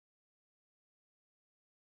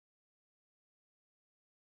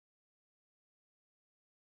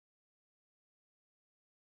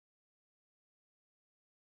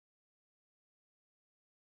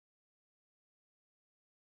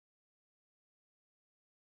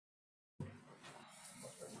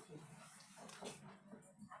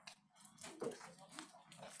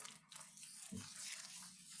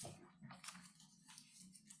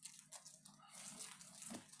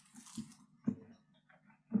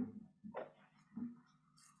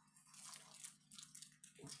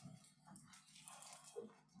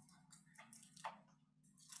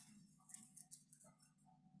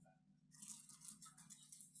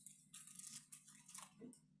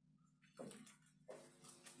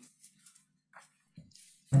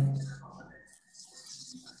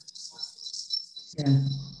Yeah.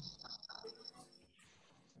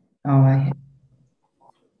 Oh,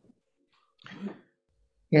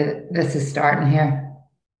 yeah, this is starting here.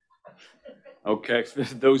 Okay, for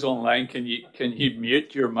those online, can you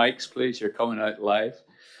mute your mics, please? You're coming out live.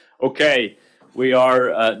 Okay, we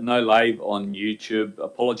are now live on YouTube.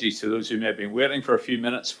 Apologies to those who may have been waiting for a few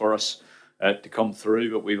minutes for us to come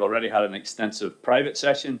through, but we've already had an extensive private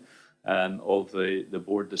session of the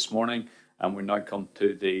board this morning, and we now come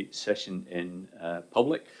to the session in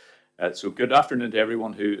public. So good afternoon to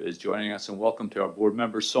everyone who is joining us, and welcome to our board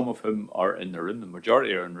members, some of whom are in the room, the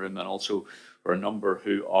majority are in the room, and also for a number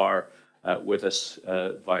who are with us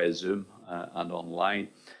via Zoom and online.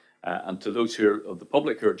 And to those who are of the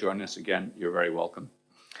public who are joining us again, you're very welcome.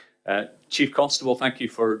 Chief Constable, thank you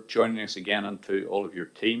for joining us again, and to all of your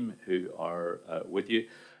team who are with you,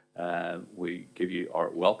 we give you our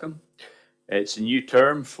welcome. It's a new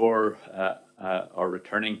term for our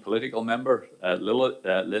returning political member,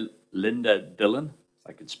 Linda Dillon. If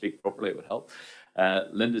I could speak properly, it would help.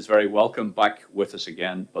 Linda's very welcome back with us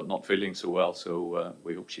again, but not feeling so well, so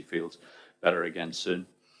we hope she feels better again soon.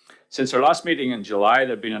 Since our last meeting in July,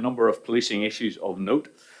 there have been a number of policing issues of note.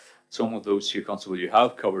 Some of those, Chief Constable, you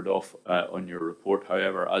have covered off on your report.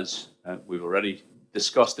 However, as we've already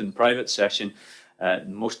discussed in private session,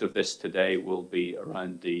 most of this today will be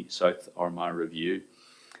around the South Armagh review,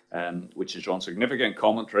 which has drawn significant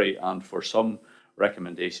commentary and, for some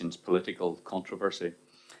recommendations, political controversy.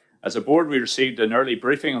 As a board, we received an early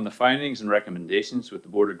briefing on the findings and recommendations, with the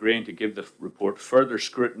board agreeing to give the report further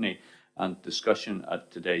scrutiny and discussion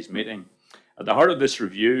at today's meeting. At the heart of this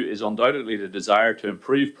review is undoubtedly the desire to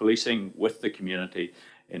improve policing with the community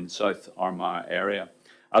in South Armagh area.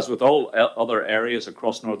 As with all other areas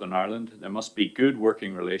across Northern Ireland, there must be good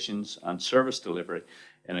working relations and service delivery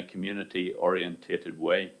in a community-orientated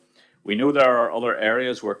way. We know there are other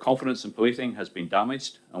areas where confidence in policing has been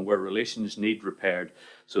damaged and where relations need repaired,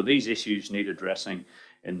 so these issues need addressing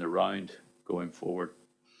in the round going forward.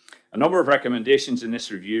 A number of recommendations in this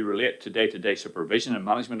review relate to day-to-day supervision and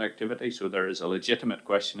management activity, so there is a legitimate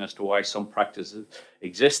question as to why some practices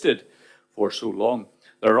existed for so long.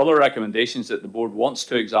 There are other recommendations that the board wants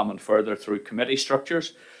to examine further through committee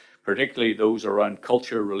structures, particularly those around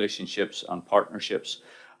culture, relationships and partnerships,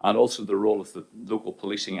 and also the role of the local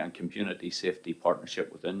policing and community safety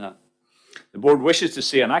partnership within that. The board wishes to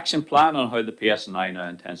see an action plan on how the PSNI now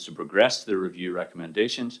intends to progress the review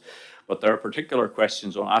recommendations, but there are particular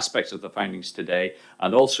questions on aspects of the findings today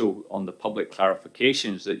and also on the public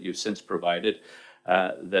clarifications that you've since provided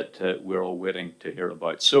that we're all waiting to hear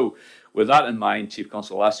about. So with that in mind, Chief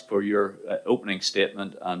Constable, I'll ask for your opening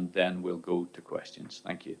statement and then we'll go to questions.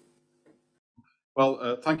 Thank you.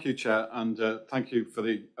 Well, thank you, Chair, and thank you for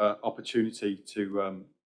the opportunity to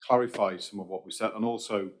clarify some of what we said and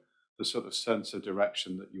also the sort of sense of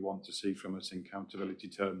direction that you want to see from us in accountability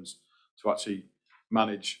terms to actually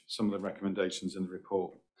manage some of the recommendations in the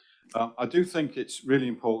report. I do think it's really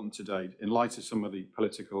important today, in light of some of the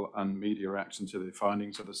political and media reaction to the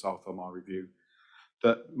findings of the South Armagh review,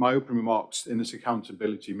 that my opening remarks in this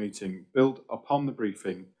accountability meeting build upon the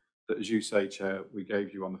briefing that, as you say, Chair, we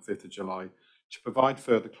gave you on the 5th of July, to provide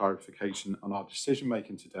further clarification on our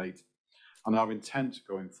decision-making to date and our intent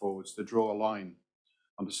going forwards to draw a line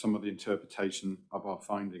under some of the interpretation of our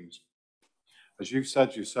findings. As you've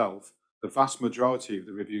said yourself, the vast majority of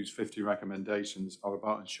the review's 50 recommendations are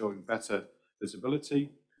about ensuring better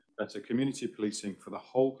visibility, better community policing for the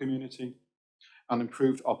whole community, and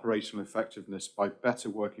improved operational effectiveness by better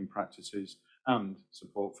working practices and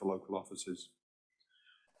support for local officers.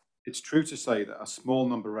 It's true to say that a small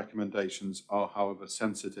number of recommendations are, however,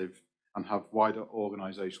 sensitive and have wider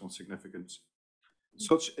organisational significance.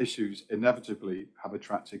 Such issues inevitably have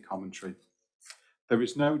attracted commentary. There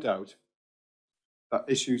is no doubt that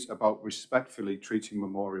issues about respectfully treating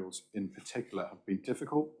memorials in particular have been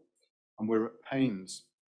difficult, and we're at pains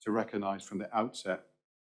to recognise from the outset,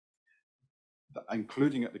 that,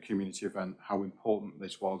 including at the community event, how important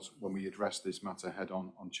this was when we addressed this matter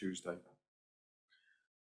head-on on Tuesday.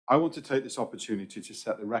 I want to take this opportunity to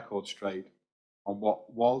set the record straight on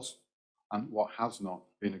what was and what has not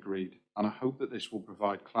been agreed, and I hope that this will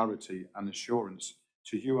provide clarity and assurance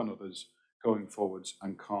to you and others going forwards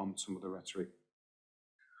and calm some of the rhetoric.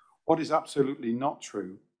 What is absolutely not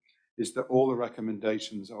true is that all the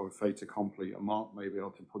recommendations are a fait accompli, and Mark may be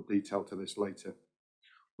able to put detail to this later.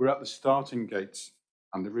 We're at the starting gates,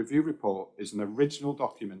 and the review report is an original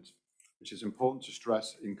document, which is important to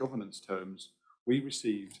stress in governance terms, we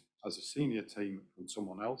received as a senior team from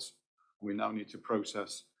someone else, and we now need to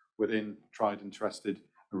process within tried and trusted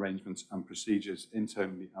arrangements and procedures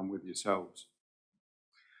internally and with yourselves.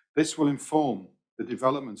 This will inform the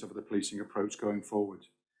development of the policing approach going forward,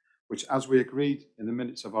 which, as we agreed in the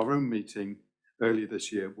minutes of our own meeting earlier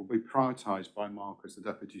this year, will be prioritised by Mark as the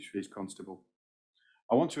Deputy Chief Constable.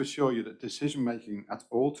 I want to assure you that decision-making at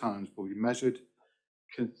all times will be measured,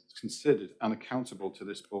 considered and accountable to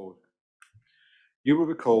this board. You will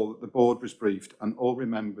recall that the board was briefed and all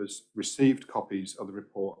members received copies of the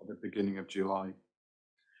report at the beginning of July.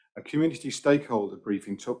 A community stakeholder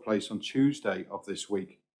briefing took place on Tuesday of this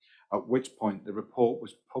week, at which point the report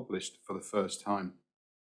was published for the first time.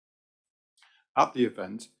 At the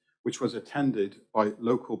event, which was attended by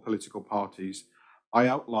local political parties, I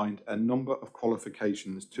outlined a number of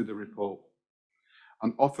qualifications to the report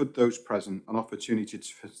and offered those present an opportunity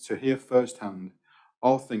to hear firsthand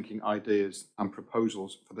our thinking, ideas and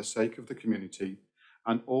proposals for the sake of the community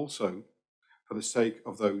and also for the sake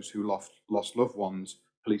of those who lost loved ones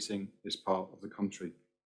policing this part of the country.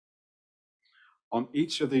 On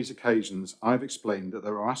each of these occasions, I've explained that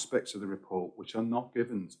there are aspects of the report which are not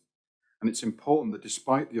given, and it's important that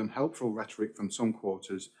despite the unhelpful rhetoric from some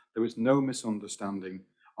quarters, there is no misunderstanding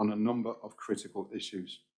on a number of critical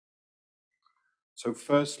issues. So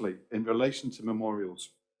firstly, in relation to memorials,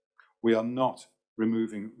 we are not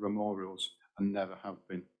removing memorials and never have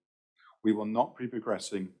been. We will not be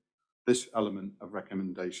progressing this element of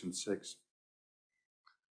recommendation 6.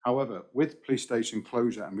 However, with police station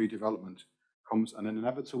closure and redevelopment comes an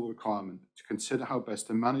inevitable requirement to consider how best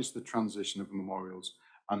to manage the transition of memorials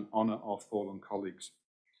and honour our fallen colleagues.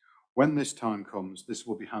 When this time comes, this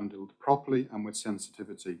will be handled properly and with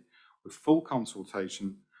sensitivity, with full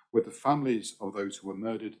consultation with the families of those who were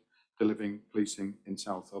murdered delivering policing in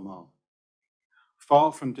South Armagh.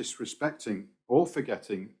 Far from disrespecting or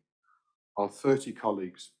forgetting our 30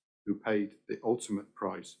 colleagues who paid the ultimate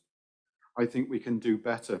price, I think we can do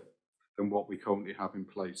better than what we currently have in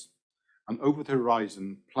place. And over the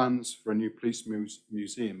horizon, plans for a new police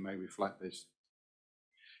museum may reflect this.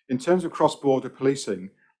 In terms of cross-border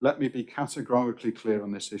policing, let me be categorically clear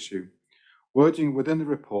on this issue. Wording within the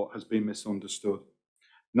report has been misunderstood.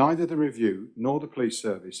 Neither the review nor the police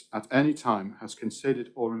service at any time has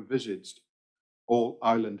considered or envisaged all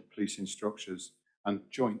island policing structures and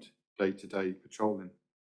joint day-to-day patrolling.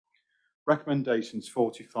 Recommendations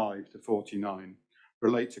 45 to 49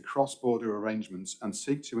 relate to cross-border arrangements and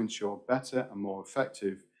seek to ensure better and more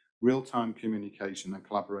effective real-time communication and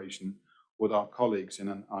collaboration with our colleagues in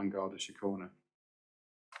An Garda Síochána.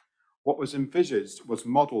 What was envisaged was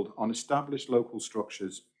modelled on established local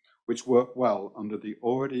structures which work well under the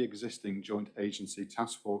already existing joint agency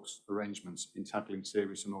task force arrangements in tackling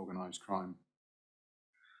serious and organised crime.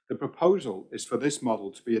 The proposal is for this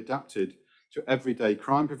model to be adapted to everyday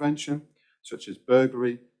crime prevention, such as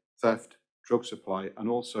burglary, theft, drug supply, and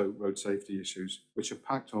also road safety issues, which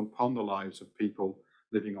impact upon the lives of people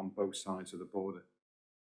living on both sides of the border.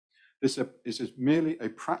 This is merely a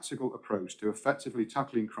practical approach to effectively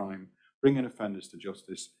tackling crime, bringing offenders to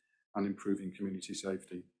justice, and improving community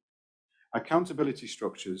safety. Accountability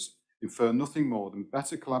structures infer nothing more than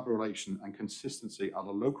better collaboration and consistency at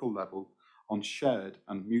a local level on shared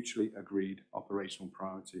and mutually agreed operational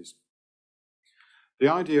priorities. The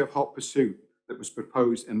idea of hot pursuit that was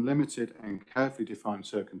proposed in limited and carefully defined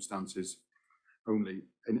circumstances only,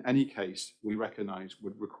 in any case, we recognise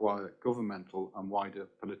would require governmental and wider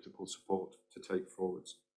political support to take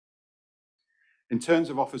forwards. In terms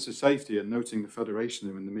of officer safety, and noting the Federation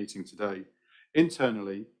in the meeting today,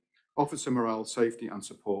 internally, officer morale, safety and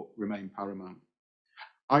support remain paramount.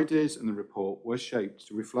 Ideas in the report were shaped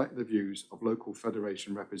to reflect the views of local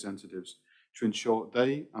Federation representatives to ensure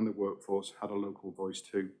they and the workforce had a local voice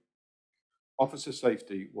too. Officer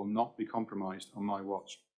safety will not be compromised on my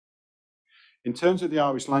watch. In terms of the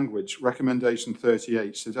Irish language, recommendation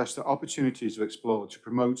 38 suggests that opportunities are explored to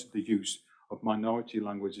promote the use of minority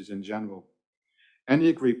languages in general. Any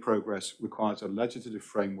agreed progress requires a legislative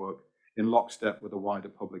framework in lockstep with the wider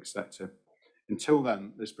public sector. Until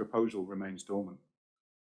then, this proposal remains dormant.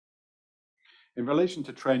 In relation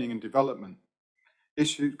to training and development,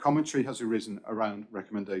 commentary has arisen around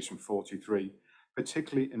recommendation 43,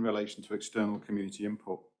 particularly in relation to external community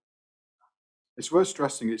input. It's worth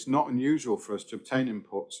stressing it's not unusual for us to obtain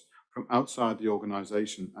inputs from outside the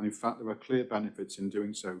organisation, and in fact there are clear benefits in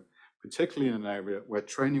doing so, particularly in an area where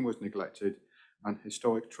training was neglected and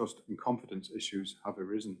historic trust and confidence issues have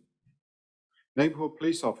arisen. Neighbourhood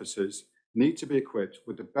police officers need to be equipped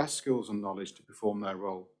with the best skills and knowledge to perform their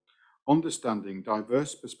role, understanding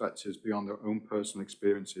diverse perspectives beyond their own personal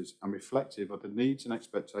experiences and reflective of the needs and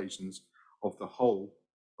expectations of the whole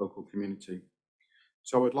local community.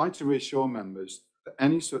 So I'd like to reassure members that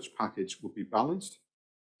any such package will be balanced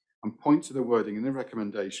and point to the wording in the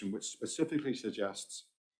recommendation which specifically suggests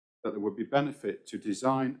that there would be benefit to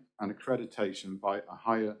design and accreditation by a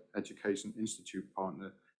higher education institute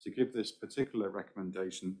partner to give this particular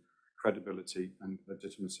recommendation credibility and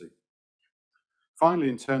legitimacy. Finally,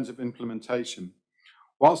 in terms of implementation,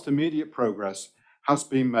 whilst immediate progress has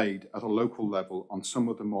been made at a local level on some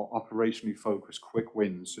of the more operationally focused quick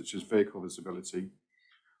wins, such as vehicle visibility,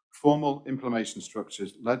 formal implementation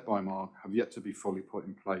structures led by Mark have yet to be fully put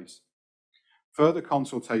in place. Further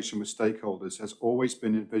consultation with stakeholders has always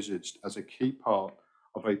been envisaged as a key part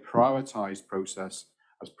of a prioritised process,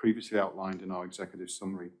 as previously outlined in our executive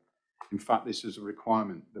summary. In fact, this is a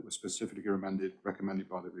requirement that was specifically recommended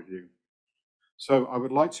by the review. So I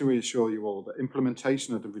would like to reassure you all that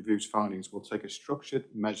implementation of the review's findings will take a structured,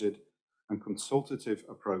 measured and consultative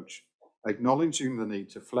approach, acknowledging the need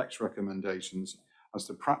to flex recommendations as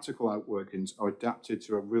the practical outworkings are adapted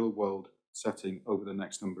to a real-world setting over the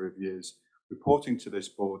next number of years, reporting to this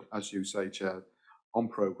board, as you say, Chair, on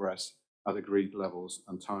progress at agreed levels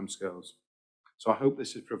and timescales. So I hope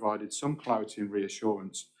this has provided some clarity and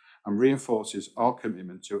reassurance and reinforces our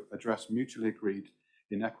commitment to address mutually agreed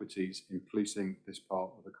inequities in policing this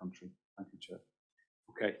part of the country. Thank you, Chair.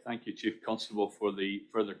 Okay, thank you, Chief Constable, for the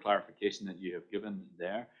further clarification that you have given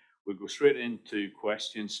there. We'll go straight into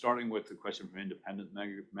questions, starting with the question from independent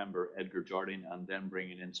member Edgar Jardine, and then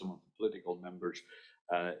bringing in some of the political members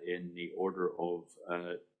in the order of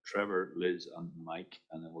Trevor, Liz and Mike,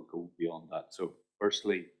 and then we'll go beyond that. So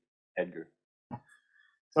firstly, Edgar.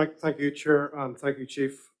 Thank you, Chair, and thank you,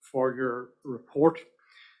 Chief, for your report.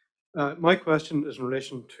 My question is in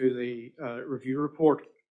relation to the review report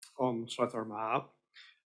on South Armagh.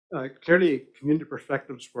 Clearly, community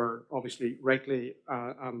perspectives were obviously rightly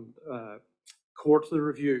and core to the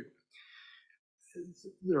review.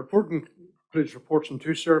 The report includes reports from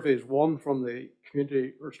two surveys, one from the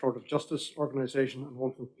Community Restorative Justice Organisation and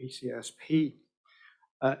one from PCSP.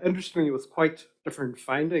 Interestingly, with quite different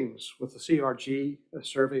findings, with the CRG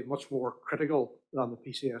survey much more critical than the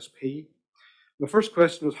PCSP. The first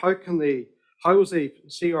question was, how was the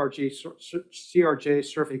CRJ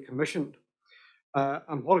survey commissioned?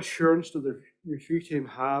 And what assurance did the review team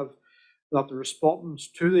have that the respondents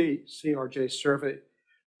to the CRJ survey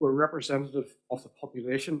were representative of the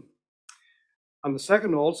population? And the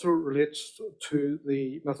second also relates to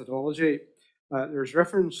the methodology. There's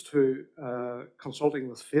reference to consulting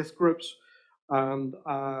with faith groups, and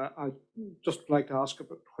I'd just like to ask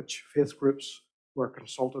about which faith groups were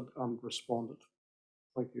consulted and responded.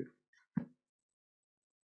 Thank you.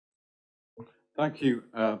 Thank you,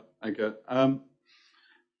 Edgar.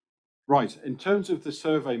 Right, in terms of the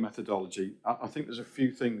survey methodology, I think there's a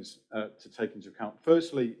few things to take into account.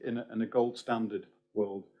 Firstly, in a gold standard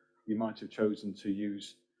world, you might have chosen to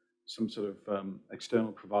use some sort of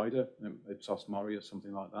external provider, Ipsos Mori or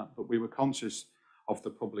something like that, but we were conscious of the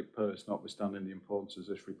public purse, notwithstanding the importance of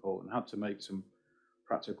this report, and had to make some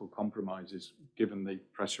practical compromises given the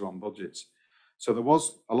pressure on budgets. So there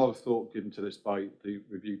was a lot of thought given to this by the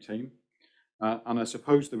review team. And I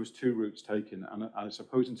suppose there was two routes taken. And I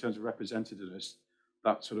suppose in terms of representativeness,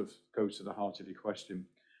 that sort of goes to the heart of your question.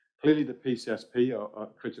 Clearly, the PCSP are a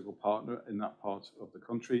critical partner in that part of the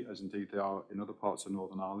country, as indeed they are in other parts of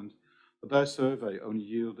Northern Ireland. But their survey only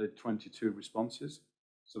yielded 22 responses.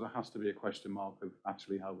 So there has to be a question mark of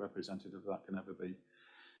actually how representative that can ever be.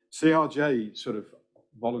 CRJ sort of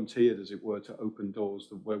volunteered, as it were, to open doors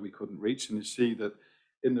where we couldn't reach. And you see that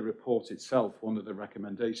in the report itself, one of the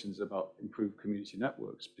recommendations about improved community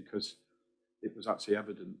networks, because it was actually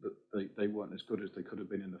evident that they weren't as good as they could have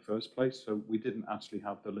been in the first place. So we didn't actually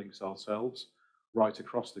have the links ourselves right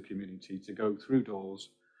across the community to go through doors,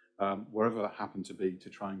 wherever that happened to be, to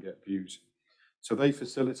try and get views. So they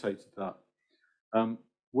facilitated that.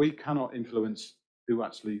 We cannot influence who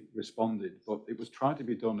actually responded, but it was tried to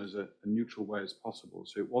be done as a neutral way as possible.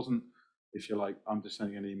 So it wasn't, if you like, I'm just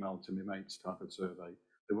sending an email to my mates type of survey.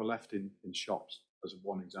 They were left in shops as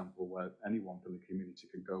one example where anyone from the community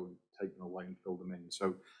could go and take them away and fill them in.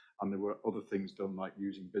 So, and there were other things done like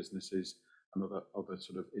using businesses and other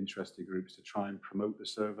sort of interested groups to try and promote the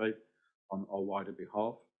survey on our wider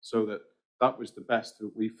behalf. So that was the best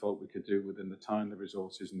that we thought we could do within the time, the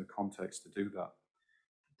resources and the context to do that.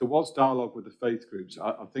 There was dialogue with the faith groups.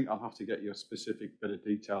 I think I'll have to get you a specific bit of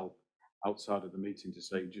detail outside of the meeting to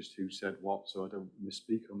say just who said what, so I don't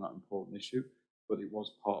misspeak on that important issue. But it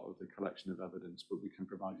was part of the collection of evidence, but we can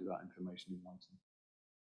provide you that information in writing.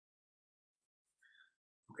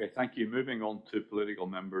 Okay, thank you. Moving on to political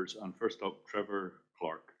members, and first up, Trevor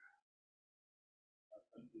Clarke.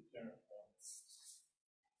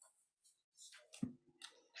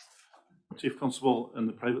 Chief Constable, in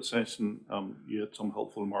the private session, you had some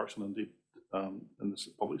helpful remarks, and indeed in the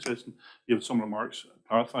public session, you had some remarks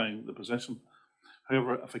clarifying the position.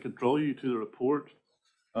 However, if I could draw you to the report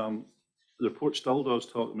still does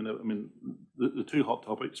talk. I mean, the two hot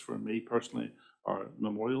topics for me personally are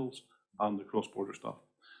memorials and the cross-border stuff.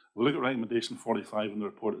 If we look at recommendation 45 in the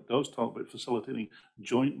report, it does talk about facilitating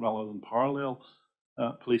joint rather than parallel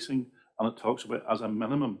policing, and it talks about as a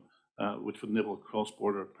minimum, which would enable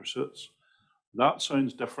cross-border pursuits. That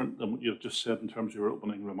sounds different than what you've just said in terms of your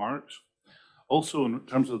opening remarks. Also, in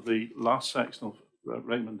terms of the last section of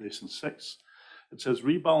recommendation 6, it says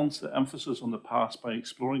rebalance the emphasis on the past by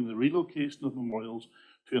exploring the relocation of memorials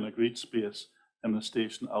to an agreed space in the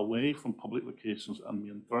station away from public locations and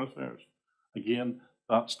main thoroughfares. Again,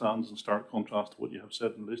 that stands in stark contrast to what you have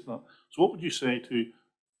said in relation to that. So what would you say to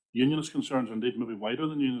unionist concerns, or indeed maybe wider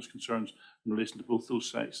than unionist concerns, in relation to both those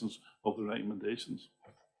sections of the recommendations?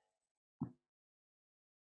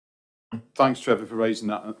 Thanks, Trevor, for raising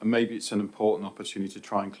that. And maybe it's an important opportunity to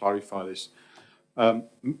try and clarify this.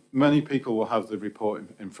 Many people will have the report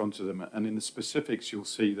in front of them, and in the specifics, you'll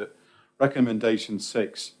see that recommendation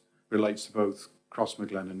 6 relates to both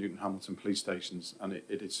Crossmaglen and Newton Hamilton police stations, and it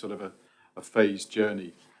is sort of a phased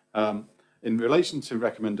journey. In relation to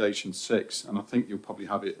recommendation 6, and I think you'll probably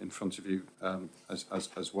have it in front of you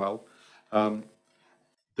as well,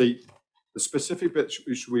 the specific bits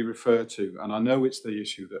which we refer to, and I know it's the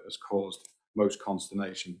issue that has caused most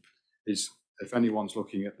consternation, is if anyone's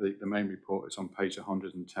looking at the main report, it's on page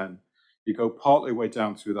 110. You go partly way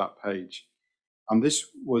down through that page, and this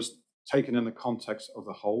was taken in the context of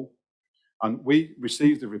the whole. And we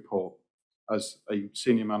received the report as a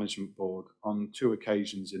senior management board on 2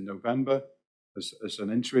 occasions in November as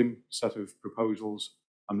an interim set of proposals,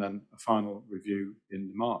 and then a final review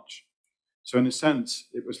in March. So in a sense,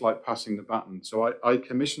 it was like passing the baton. So I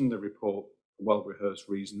commissioned the report for well-rehearsed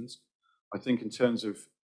reasons. I think in terms of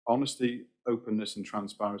honesty, openness and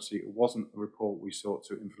transparency, it wasn't a report we sought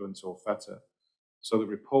to influence or fetter. So the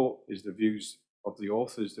report is the views of the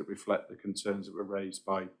authors that reflect the concerns that were raised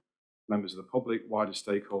by members of the public, wider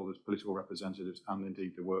stakeholders, political representatives, and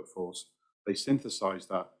indeed the workforce. They synthesised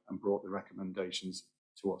that and brought the recommendations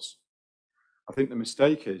to us. I think the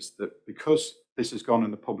mistake is that because this has gone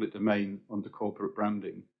in the public domain under corporate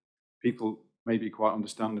branding, people maybe quite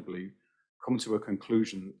understandably come to a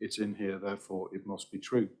conclusion, it's in here, therefore it must be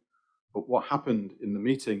true. But what happened in the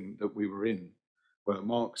meeting that we were in, where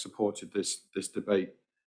Mark supported this debate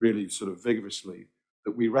really sort of vigorously,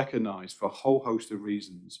 that we recognised for a whole host of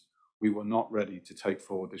reasons, we were not ready to take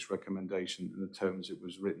forward this recommendation in the terms it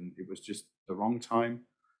was written. It was just the wrong time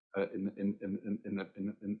in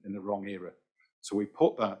the wrong era. So we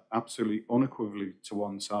put that absolutely unequivocally to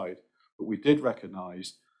one side, but we did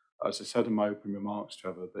recognise, as I said in my opening remarks,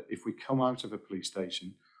 Trevor, that if we come out of a police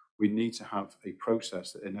station, we need to have a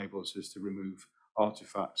process that enables us to remove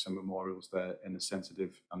artefacts and memorials there in a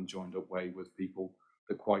sensitive and joined up way with people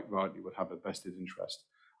that quite rightly would have a vested interest.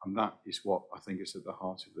 And that is what I think is at the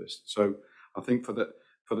heart of this. So I think for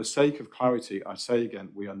the sake of clarity, I say again,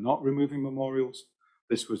 we are not removing memorials.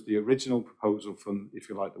 This was the original proposal from, if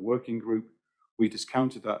you like, the working group. We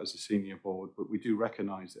discounted that as a senior board, but we do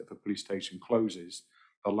recognise that if a police station closes,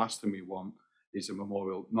 the last thing we want is a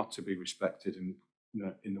memorial not to be respected and, you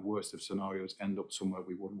know, in the worst of scenarios, end up somewhere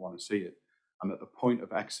we wouldn't want to see it. And at the point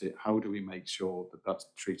of exit, how do we make sure that that's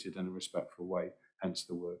treated in a respectful way, hence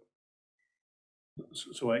the word.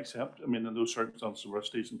 So I accept, I mean, in those circumstances where a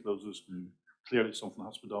station closes, clearly something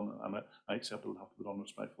has to be done, and I accept it will have to be done in a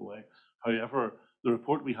respectful way. However, the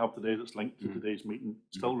report we have today that's linked to today's meeting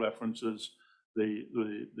still references the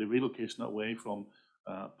relocation away from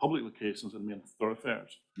public locations and main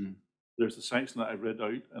thoroughfares. There's the section that I read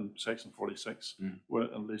out in section 46,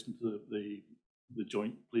 where in relation to the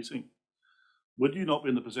joint policing. Would you not be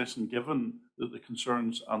in the position, given the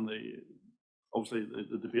concerns and obviously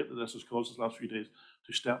the debate that this has caused the last few days,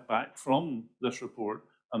 to step back from this report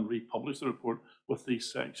and republish the report with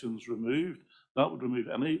these sections removed? That would remove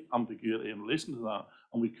any ambiguity in relation to that,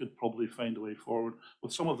 and we could probably find a way forward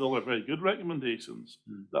with some of the other very good recommendations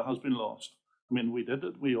that has been lost. I mean,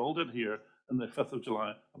 we all did here on the 5th of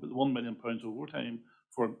July about the £1 million overtime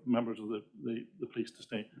for members of the police to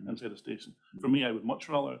stay inside the station. For me, I would much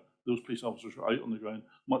rather those police officers were out on the ground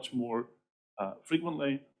much more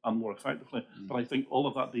frequently and more effectively. But I think all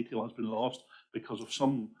of that detail has been lost because of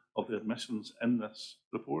some of the admissions in this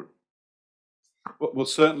report. Well,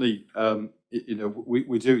 certainly, you know,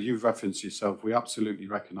 we do, you've referenced yourself, we absolutely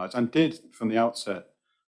recognise and did from the outset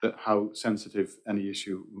that how sensitive any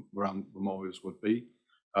issue around memorials would be.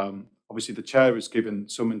 Obviously, the chair has given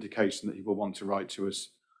some indication that he will want to write to us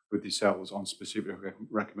with yourselves on specific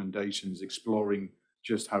recommendations, exploring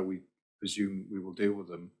just how we presume we will deal with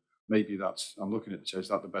them. Maybe that's, I'm looking at the chair, is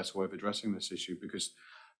that the best way of addressing this issue? Because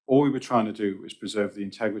all we were trying to do is preserve the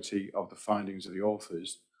integrity of the findings of the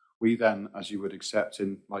authors. We then, as you would accept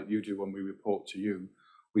in, like you do when we report to you,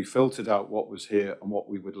 we filtered out what was here and what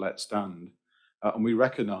we would let stand. And we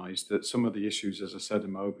recognised that some of the issues, as I said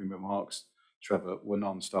in my opening remarks, Trevor, were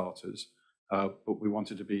non-starters, but we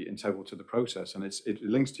wanted to be integral to the process. And it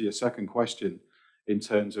links to your second question in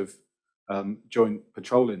terms of joint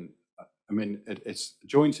patrolling. I mean, it's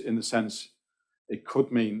joint in the sense it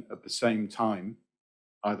could mean at the same time,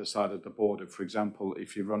 either side of the border. For example,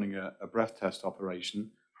 if you're running a breath test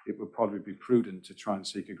operation, it would probably be prudent to try and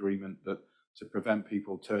seek agreement that to prevent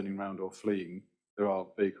people turning around or fleeing, there are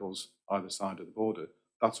vehicles either side of the border.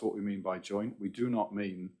 That's what we mean by joint. We do not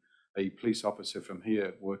mean a police officer from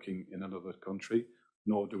here working in another country,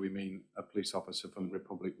 nor do we mean a police officer from the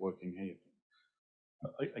Republic working here.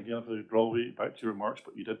 Again, if I draw you back to your remarks,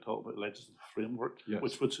 but you did talk about legislative framework, Yes.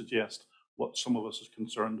 which would suggest what some of us is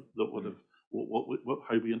concerned that would have,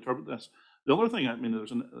 how we interpret this. The other thing, I mean,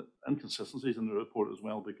 there's inconsistencies in the report as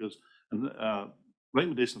well, because in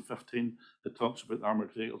recommendation 15, it talks about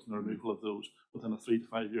armoured vehicles and the removal of those within a 3 to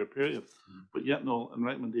 5 year period. But yet, no, in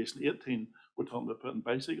recommendation 18, we're talking about putting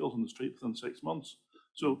bicycles on the street within 6 months.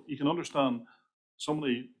 So you can understand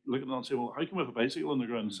somebody looking at that and say, well, how can we have a bicycle on the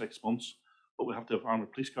ground in 6 months, but we have to have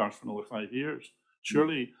armoured police cars for another 5 years?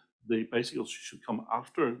 Surely the bicycles should come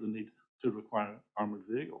after the need to require armoured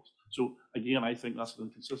vehicles. So again, I think that's an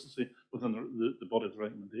inconsistency within the body of the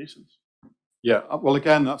recommendations. Yeah, well,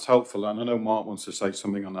 again, that's helpful. And I know Mark wants to say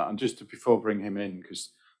something on that. And just before I bring him in,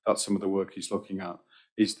 because that's some of the work he's looking at,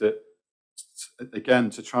 is that,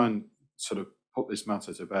 again, to try and sort of put this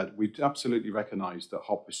matter to bed, we absolutely recognise that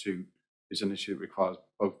hot pursuit is an issue that requires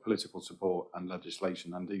both political support and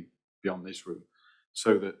legislation, and indeed beyond this room.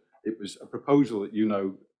 So that it was a proposal that, you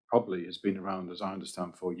know, probably has been around, as I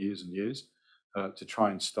understand, for years and years, to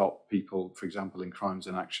try and stop people, for example, in crimes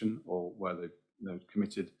in action, or where they've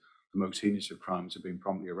committed the most heinous of crimes have been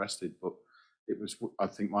promptly arrested. But it was, I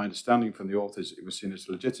think my understanding from the authors, it was seen as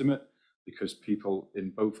legitimate because people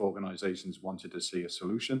in both organisations wanted to see a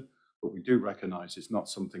solution. But we do recognise it's not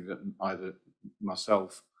something that either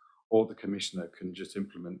myself or the Commissioner can just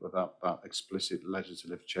implement without that explicit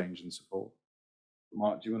legislative change and support.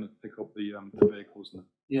 Mark, do you want to pick up the vehicles?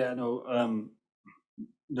 Yeah, no.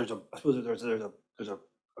 I suppose there's a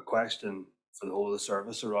question for the whole of the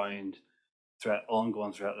service around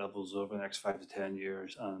ongoing threat levels over the next 5 to 10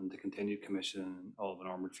 years and the continued commission of an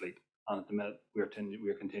armoured fleet. And at the minute, we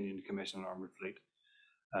are continuing to commission an armoured fleet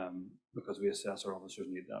because we assess our officers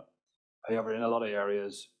need that. However, in a lot of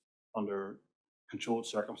areas, under controlled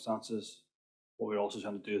circumstances, what we're also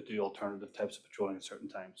trying to do is do alternative types of patrolling at certain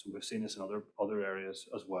times. So we've seen this in other areas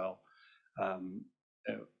as well,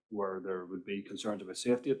 where there would be concerns about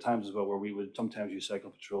safety at times as well, where we would sometimes use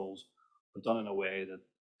cycle patrols, but done in a way that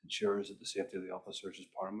ensures that the safety of the officers is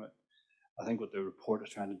paramount. I think what the report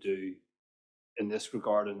is trying to do in this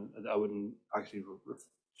regard, and I wouldn't actually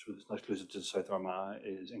through this not exclusive to South Armagh,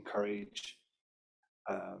 is encourage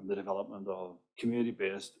the development of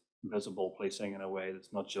community-based visible policing in a way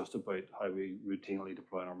that's not just about how we routinely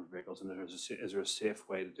deploy armoured vehicles, and is there a safe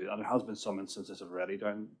way to do that? And there has been some instances already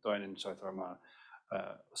down in South Armagh,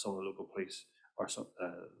 some of the local police or some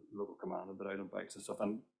local command have been out on bikes and stuff,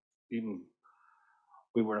 and even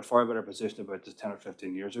we were in a far better position about this 10 or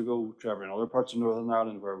 15 years ago, Trevor, in other parts of Northern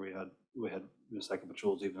Ireland, where we had cycle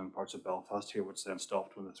patrols even in parts of Belfast here, which then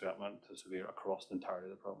stopped when the threat went to severe across the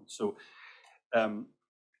entirety of the province. So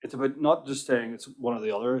it's about not just saying it's one or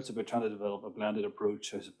the other, it's about trying to develop a blended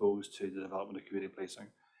approach, I suppose, to the development of community policing.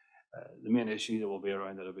 The main issue that will be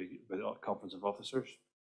around that will be about competence of officers,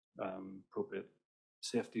 appropriate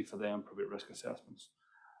safety for them, appropriate risk assessments.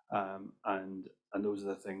 And those are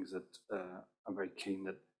the things that I'm very keen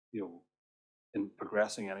that, you know, in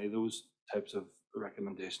progressing any of those types of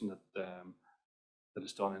recommendation that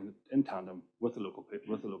is done in tandem with the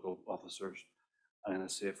local officers and in a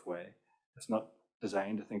safe way. It's not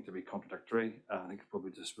designed, I think, to be contradictory. I think it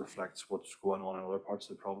probably just reflects what's going on in other parts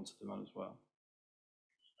of the province at the moment as well.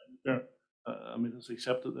 Yeah, I mean, it's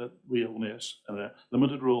accepted that we only have a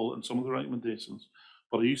limited role in some of the recommendations.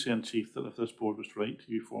 But are you saying, Chief, that if this board was to write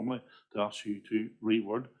to you formally to ask you to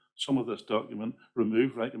reword some of this document,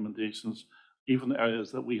 remove recommendations, even the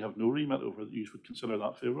areas that we have no remit over, that you would consider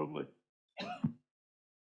that favourably?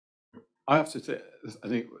 I have to say, I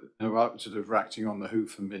think, you know, sort of acting on the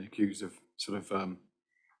hoof and being accused of sort of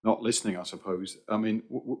not listening, I suppose. I mean,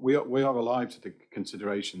 we are alive to the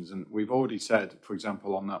considerations, and we've already said, for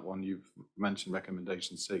example, on that one, you've mentioned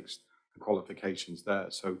recommendation 6, the qualifications there.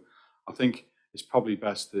 So I think it's probably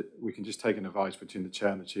best that we can just take an advice between the chair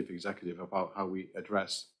and the chief executive about how we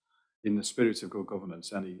address, in the spirit of good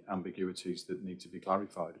governance, any ambiguities that need to be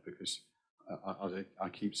clarified, because I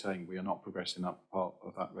keep saying we are not progressing that part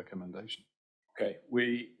of that recommendation. Okay,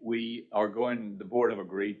 we are going, the board have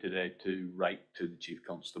agreed today to write to the Chief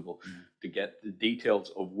Constable to get the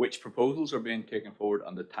details of which proposals are being taken forward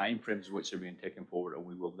and the timeframes in which they're being taken forward, and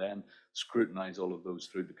we will then scrutinise all of those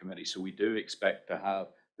through the committee. So we do expect to have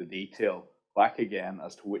the detail back again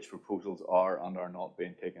as to which proposals are and are not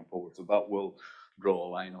being taken forward. So that will draw a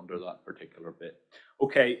line under that particular bit.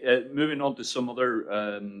 Okay, moving on to some other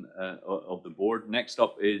of the board. Next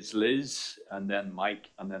up is Liz, and then Mike,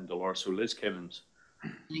 and then Dolores. So Liz Kimmins.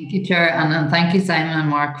 Thank you, Chair, and thank you, Simon and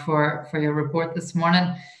Mark, for your report this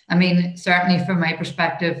morning. I mean, certainly from my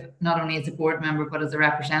perspective, not only as a board member, but as a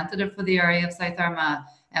representative for the area of South Armagh,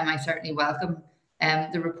 I certainly welcome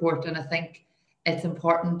the report, and I think it's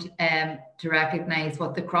important to recognise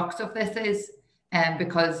what the crux of this is,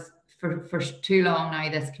 because for too long now,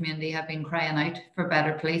 this community have been crying out for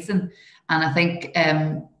better policing, and I think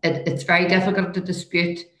it's very difficult to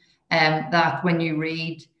dispute that when you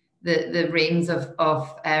read the range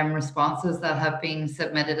of responses that have been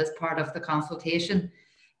submitted as part of the consultation.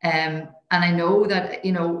 And I know that,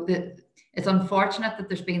 you know, that it's unfortunate that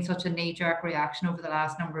there's been such a knee-jerk reaction over the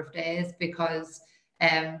last number of days, because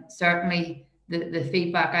certainly the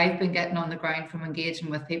feedback I've been getting on the ground from engaging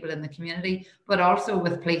with people in the community, but also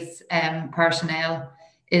with police personnel,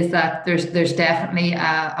 is that there's definitely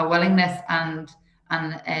a willingness and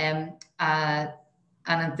an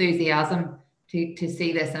enthusiasm to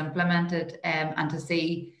see this implemented and to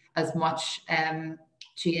see as much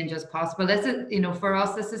change as possible. This is, you know, for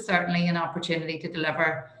us, this is certainly an opportunity to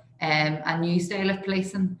deliver a new style of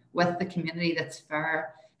policing with the community that's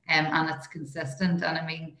fair and it's consistent. And I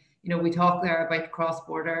mean, you know, we talk there about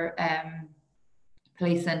cross-border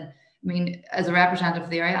policing. I mean, as a representative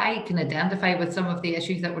of the area, I can identify with some of the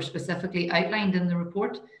issues that were specifically outlined in the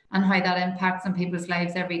report and how that impacts on people's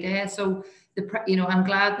lives every day. So, you know, I'm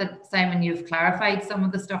glad that, Simon, you've clarified some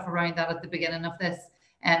of the stuff around that at the beginning of this,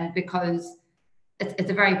 because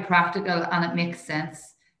it's a very practical and it makes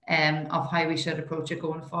sense of how we should approach it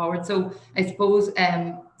going forward. So I suppose,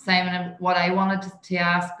 Simon, what I wanted to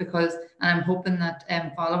ask, because, and I'm hoping that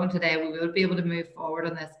following today, we will be able to move forward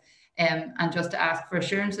on this, and just to ask for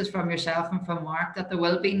assurances from yourself and from Mark that there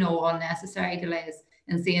will be no unnecessary delays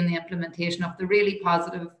in seeing the implementation of the really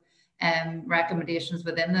positive recommendations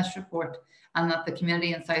within this report, and that the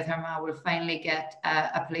community in South Armagh will finally get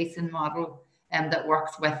a policing model that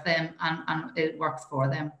works with them and it works for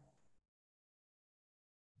them.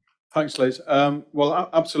 Thanks, Liz. Well,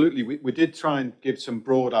 absolutely. We did try and give some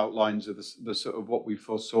broad outlines of the sort of what we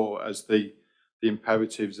foresaw as the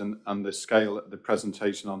imperatives and the scale at the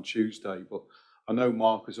presentation on Tuesday. But I know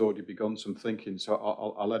Mark has already begun some thinking, so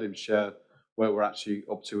I'll let him share where we're actually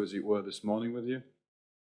up to, as it were, this morning with you.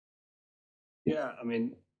 Yeah, I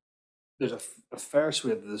mean, there's a fair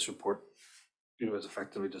swathe of this report, you know, is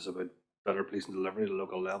effectively just about better policing delivery at a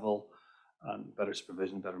local level and better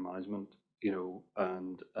supervision, better management, you know,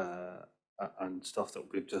 and stuff that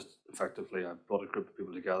we've just effectively brought a group of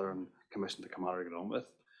people together and commissioned to come out and get on with.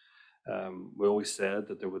 We always said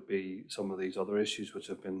that there would be some of these other issues which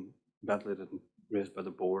have been ventilated and raised by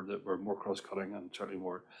the board that were more cross-cutting and certainly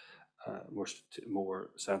more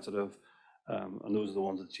sensitive, and those are the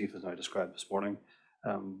ones that the chief has now described this morning.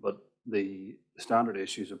 But the standard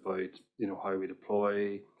issues about, you know, how we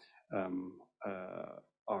deploy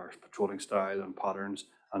our patrolling style and patterns,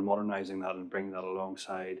 and modernising that and bringing that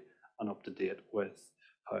alongside and up to date with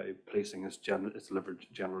how policing is delivered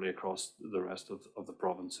generally across the rest of the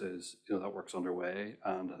provinces, you know, that work's underway.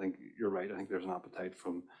 And I think you're right. I think there's an appetite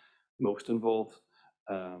from most involved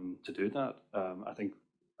to do that. I think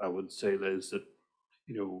I would say, Liz, that,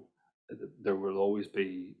 you know, there will always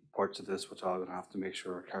be parts of this which I would have to make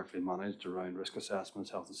sure are carefully managed around risk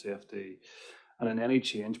assessments, health and safety, and in any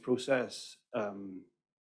change process,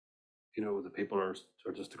 you know, the people are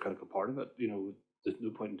just a critical part of it. You know, there's no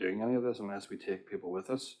point in doing any of this unless we take people with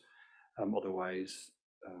us. Otherwise,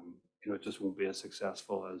 you know, it just won't be as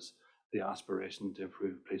successful as the aspiration to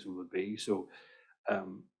improve policing would be. So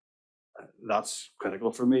that's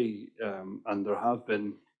critical for me. And there have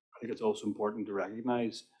been, I think it's also important to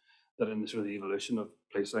recognise that in the sort of the evolution of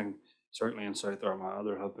policing, certainly in South Armagh,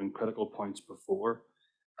 there have been critical points before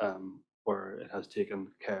where it has taken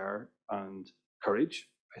care and courage,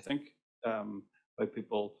 I think, by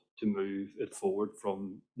people to move it forward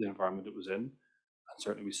from the environment it was in. And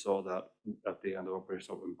certainly we saw that at the end of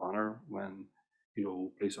Operation Open Banner when, you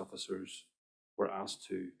know, police officers were asked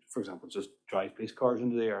to, for example, just drive police cars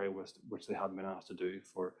into the area, which they hadn't been asked to do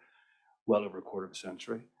for well over a quarter of a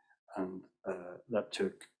century. And that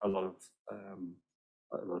took a lot of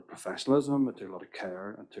professionalism, it took a lot of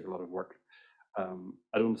care, and it took a lot of work.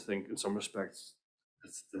 I don't think in some respects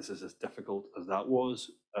this is as difficult as that was,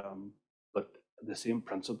 but the same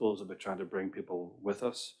principles about trying to bring people with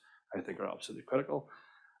us, I think, are absolutely critical.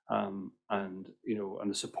 And you know, and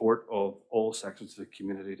the support of all sections of the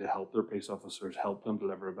community to help their police officers, help them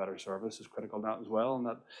deliver a better service is critical in that as well.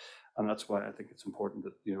 And that's why I think it's important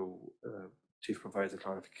that, you know, Chief provides the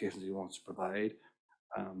clarifications he wants to provide,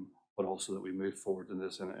 but also that we move forward in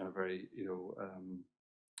this in a very, you know,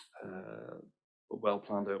 well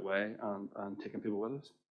planned out way and taking people with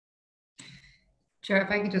us. Chair,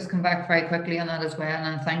 if I could just come back very quickly on that as well,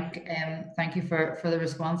 and thank you for the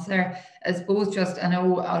response there. I suppose just, I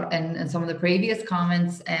know in some of the previous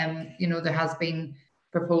comments, you know, there has been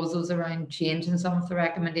proposals around changing some of the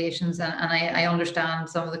recommendations, and I understand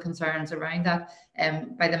some of the concerns around that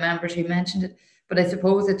by the members who mentioned it. But I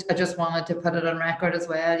suppose I just wanted to put it on record as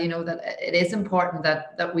well, you know, that it is important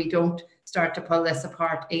that we don't start to pull this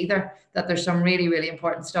apart either, that there's some really, really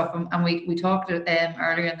important stuff. And we talked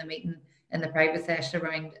earlier in the meeting in the private session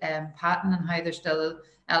around patent and how there's still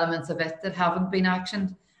elements of it that haven't been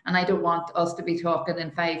actioned. And I don't want us to be talking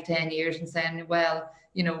in 5-10 years and saying, well,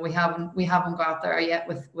 you know, we haven't got there yet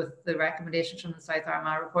with the recommendations from the South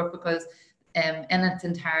Armagh report, because in its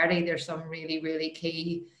entirety there's some really, really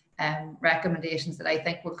key recommendations that I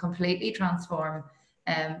think will completely transform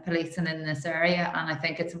policing in this area. And I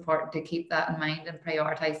think it's important to keep that in mind and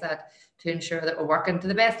prioritise that to ensure that we're working to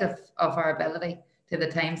the best of our ability to the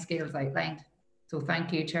timescales outlined. So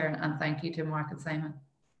thank you, Chair, and thank you to Mark and Simon.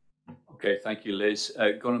 Okay, thank you, Liz.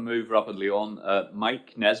 Going to move rapidly on.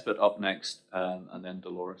 Mike Nesbitt up next, and then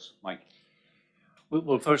Dolores. Mike.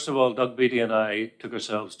 Well, first of all, Doug Beattie and I took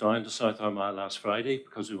ourselves down to South Armagh last Friday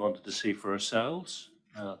because we wanted to see for ourselves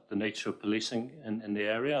the nature of policing in the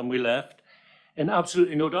area, and we left in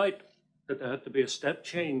absolutely no doubt that there had to be a step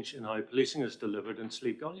change in how policing is delivered in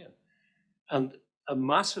Sleafgullion. And a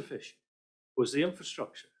massive issue was the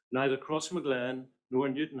infrastructure. Neither Crossmaglen nor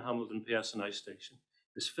Newton Hamilton PSNI station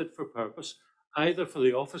is fit for purpose, either for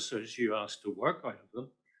the officers you ask to work out of them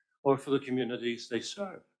or for the communities they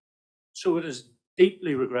serve. So it is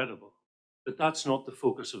deeply regrettable that that's not the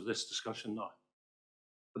focus of this discussion now.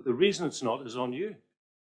 But the reason it's not is on you.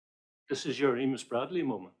 This is your Eames Bradley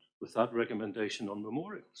moment with that recommendation on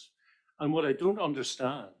memorials. And what I don't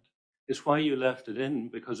understand is why you left it in,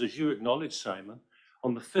 because as you acknowledged, Simon,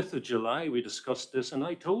 on the 5th of July, we discussed this, and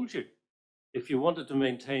I told you, if you wanted to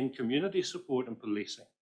maintain community support and policing,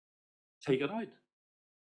 take it out.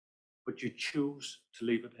 But you chose to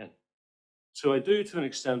leave it in. So I do, to an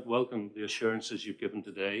extent, welcome the assurances you've given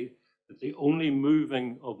today that the only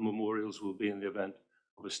moving of memorials will be in the event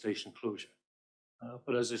of a station closure.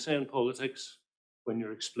 But as they say in politics, when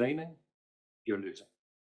you're explaining, you're losing.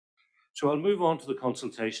 So I'll move on to the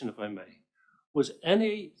consultation, if I may. Was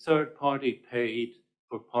any third party paid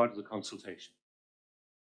for part of the consultation?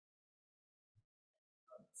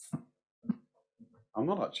 I'm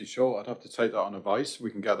not actually sure. I'd have to take that on advice.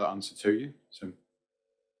 We can get that answer to you. So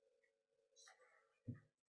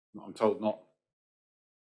I'm told not.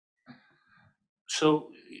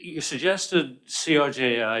 So you suggested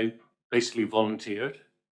CRJI basically volunteered.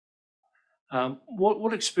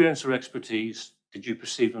 What experience or expertise did you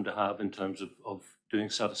perceive them to have in terms of doing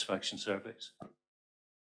satisfaction surveys?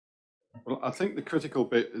 Well, I think the critical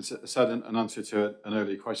bit is said in answer to an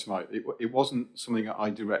earlier question, Mike. It wasn't something that I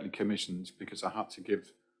directly commissioned because I had to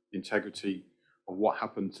give the integrity of what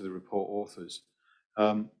happened to the report authors.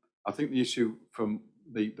 I think the issue from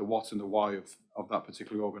the what and the why of that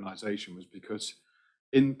particular organisation was because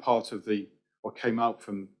in part of what came out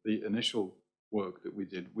from the initial work that we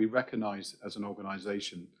did, we recognised as an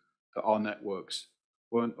organisation that our networks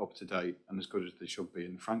weren't up to date and as good as they should be.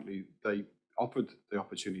 And frankly, they offered the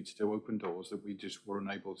opportunity to open doors that we just were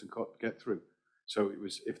unable to get through. So it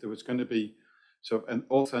was, if there was going to be an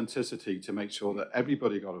authenticity to make sure that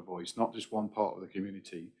everybody got a voice, not just one part of the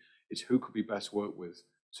community, it's who could be best worked with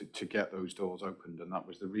to get those doors opened. And that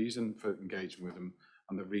was the reason for engaging with them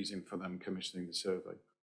and the reason for them commissioning the survey.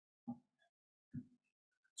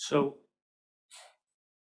 So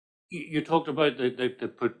you talked about they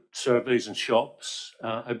put surveys in shops.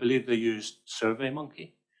 I believe they used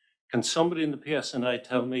SurveyMonkey. Can somebody in the PSNI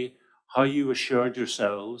tell me how you assured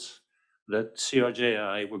yourselves that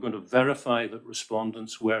CRJI were going to verify that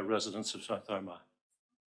respondents were residents of South Armagh?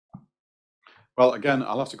 Well, again,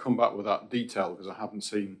 I'll have to come back with that detail because I haven't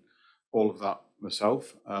seen all of that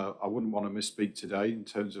myself. I wouldn't want to misspeak today in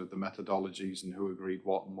terms of the methodologies and who agreed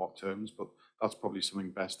what and what terms, but that's probably something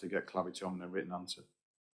best to get clarity on in a written answer.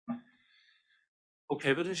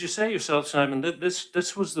 Okay, but as you say yourself, Simon,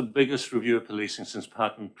 this was the biggest review of policing since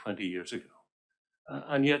Patton 20 years ago.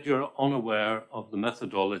 And yet you're unaware of the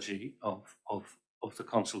methodology of the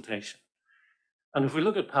consultation. And if we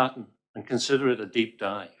look at Patton and consider it a deep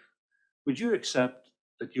dive, would you accept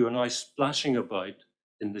that you are now splashing about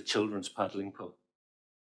in the children's paddling pool?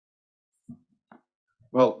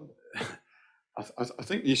 Well, I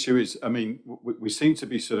think the issue is, I mean, we seem to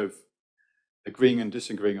be sort of agreeing and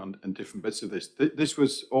disagreeing on different bits of this. This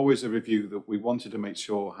was always a review that we wanted to make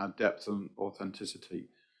sure had depth and authenticity.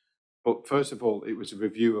 But first of all, it was a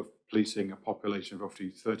review of policing a population of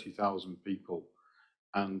roughly 30,000 people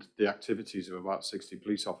and the activities of about 60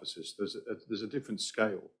 police officers. There's a different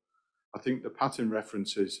scale. I think the pattern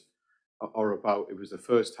references are about, it was the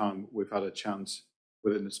first time we've had a chance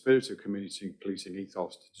within the spirit of community policing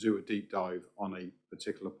ethos to do a deep dive on a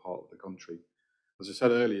particular part of the country. As I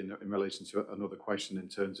said earlier in relation to another question in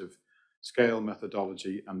terms of scale,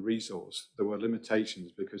 methodology and resource, there were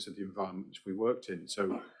limitations because of the environment which we worked in.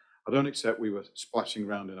 So I don't accept we were splashing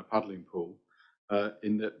around in a paddling pool.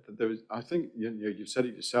 In that there was, I think you've said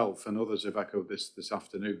it yourself and others have echoed this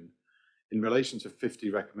afternoon. In relation to 50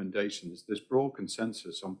 recommendations, there's broad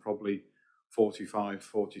consensus on probably 45,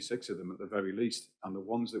 46 of them at the very least. And the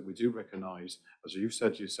ones that we do recognise, as you've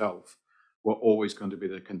said yourself, were always going to be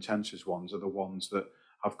the contentious ones, are the ones that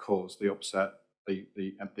have caused the upset,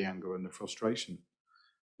 the anger and the frustration.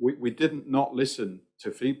 We didn't not listen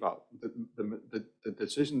to feedback. The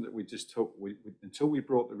decision that we just took, until we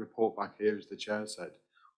brought the report back here, as the chair said,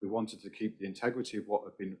 we wanted to keep the integrity of what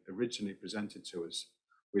had been originally presented to us.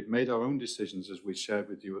 We'd made our own decisions, as we shared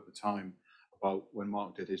with you at the time, about when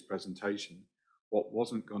Mark did his presentation, what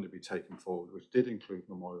wasn't going to be taken forward, which did include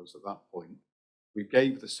memorials at that point. We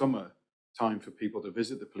gave the summer time for people to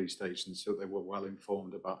visit the police stations so they were well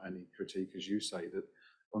informed about any critique, as you say, that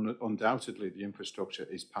undoubtedly the infrastructure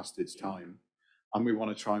is past its time. And we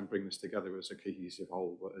want to try and bring this together as a cohesive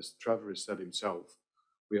whole. But as Trevor has said himself,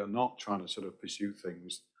 we are not trying to sort of pursue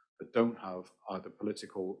things that don't have either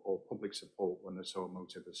political or public support when they're so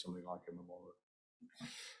emotive as something like a memorial.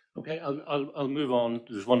 Okay, I'll move on.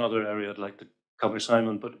 There's one other area I'd like to cover,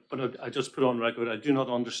 Simon, but I just put on record, I do not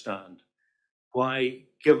understand why,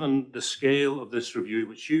 given the scale of this review,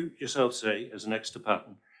 which you yourself say is next to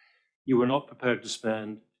Patton, you were not prepared to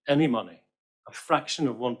spend any money, a fraction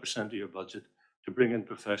of 1% of your budget, to bring in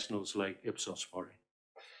professionals like Ipsos Mori.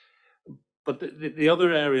 But the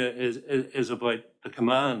other area is about the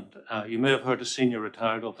command. You may have heard a senior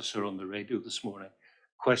retired officer on the radio this morning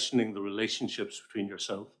questioning the relationships between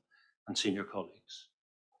yourself and senior colleagues.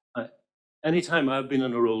 Anytime I've been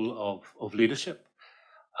in a role of leadership,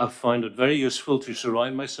 I've found it very useful to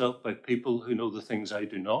surround myself by people who know the things I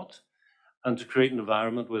do not, and to create an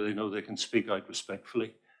environment where they know they can speak out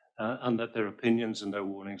respectfully and that their opinions and their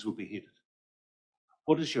warnings will be heeded.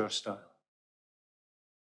 What is your style?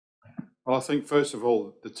 Well, I think, first of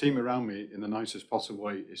all, the team around me, in the nicest possible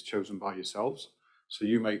way, is chosen by yourselves. So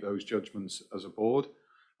you make those judgments as a board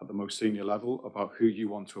at the most senior level about who you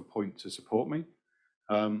want to appoint to support me.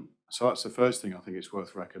 So that's the first thing I think it's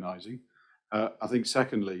worth recognising. I think,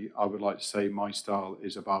 secondly, I would like to say my style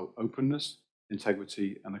is about openness,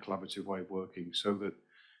 integrity and a collaborative way of working, so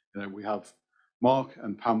that we have Mark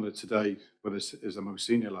and Pamela today with us as the most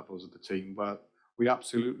senior levels of the team, where we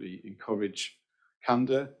absolutely encourage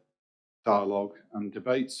candour, dialogue and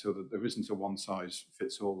debate, so that there isn't a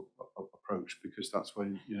one-size-fits-all approach, because that's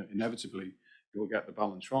when inevitably you'll get the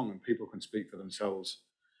balance wrong and people can speak for themselves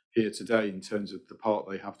here today in terms of the part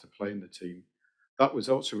they have to play in the team. That was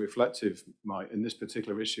also reflective, in this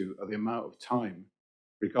particular issue, of the amount of time,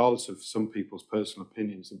 regardless of some people's personal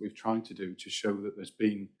opinions, that we've tried to do to show that there's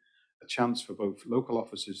been a chance for both local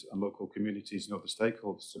officers and local communities and other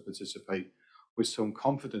stakeholders to participate with some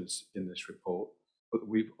confidence in this report, but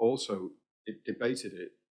we've also debated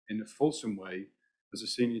it in a fulsome way as a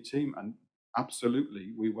senior team. And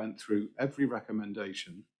absolutely, we went through every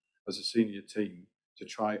recommendation as a senior team to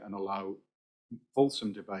try and allow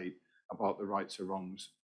fulsome debate about the rights or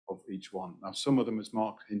wrongs of each one. Now, some of them, as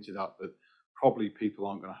Mark hinted at, that probably people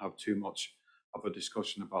aren't going to have too much of a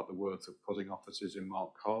discussion about the worth of putting officers in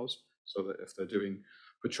marked cars, so that if they're doing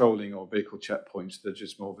patrolling or vehicle checkpoints, they're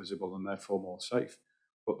just more visible and therefore more safe.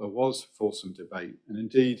 But there was fulsome debate. And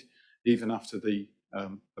indeed, even after the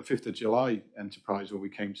 5th of July enterprise where we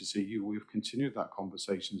came to see you, we've continued that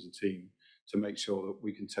conversation as a team to make sure that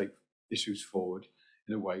we can take issues forward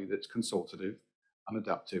in a way that's consultative and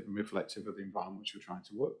adaptive and reflective of the environment which we're trying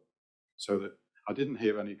to work. So that I didn't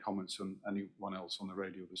hear any comments from anyone else on the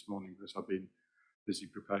radio this morning because I've been busy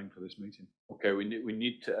preparing for this meeting. Okay, we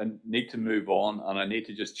need to move on, and I need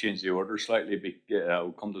to just change the order slightly.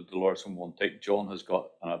 I'll come to Dolores in one take. John has got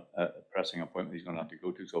a pressing appointment he's going to have to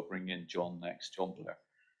go to, so I'll bring in John next. John Blair.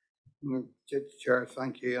 Chair,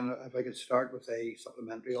 thank you. And if I could start with a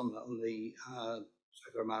supplementary on the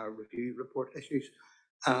South Armagh review report issues.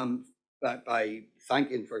 By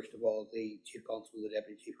thanking, first of all, the Chief Constable, the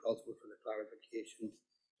Deputy Chief Constable for the clarification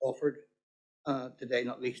offered today,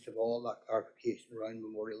 not least of all that clarification around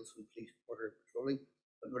memorials and police border patrolling.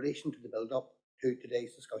 But in relation to the build-up to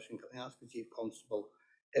today's discussion, can I ask the Chief Constable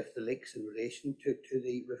if the leaks in relation to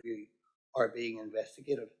the review are being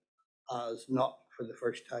investigated, as not for the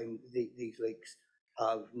first time these leaks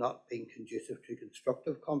have not been conducive to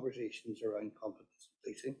constructive conversations around competence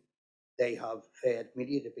in policing. They have fed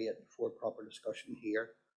media debate before proper discussion here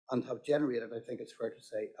and have generated, I think it's fair to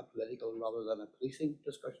say, a political rather than a policing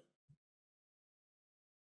discussion.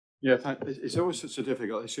 Yeah, it's always such a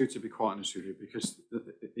difficult issue, to be quite honest with you, because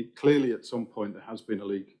clearly at some point there has been a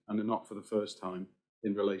leak, and not for the first time,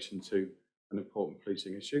 in relation to an important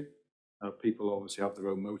policing issue. People obviously have their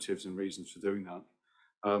own motives and reasons for doing that.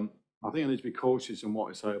 I think I need to be cautious in what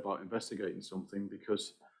I say about investigating something,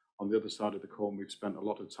 because on the other side of the coin, we've spent a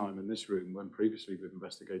lot of time in this room when previously we've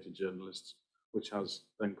investigated journalists, which has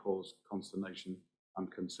then caused consternation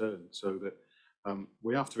and concern. So that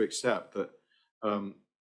we have to accept that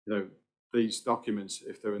these documents,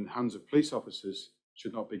 if they're in the hands of police officers,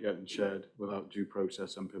 should not be getting shared without due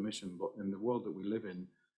process and permission. But in the world that we live in,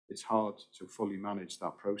 it's hard to fully manage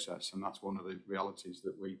that process, and that's one of the realities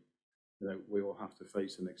that we all have to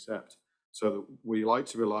face and accept. So that we like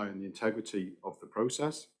to rely on the integrity of the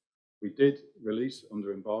process. We did release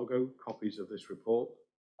under embargo copies of this report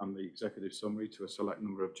and the executive summary to a select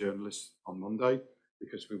number of journalists on Monday,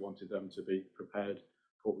 because we wanted them to be prepared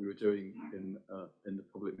for what we were doing in the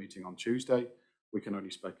public meeting on Tuesday. We can only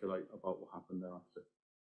speculate about what happened thereafter.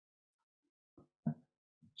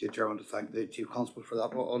 Chair, I want to thank the Chief Constable for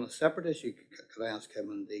that. On a separate issue, can I ask him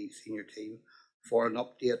and the senior team for an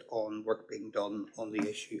update on work being done on the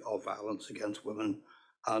issue of violence against women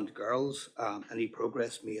and girls, any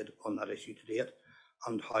progress made on that issue to date,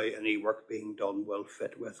 and how any work being done will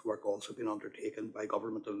fit with work also being undertaken by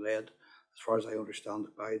government and led, as far as I understand,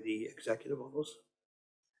 by the Executive Office?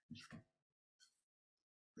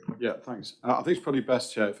 Yeah, thanks. I think it's probably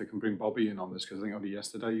best, Chair, if we can bring Bobby in on this, because I think only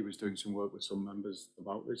yesterday he was doing some work with some members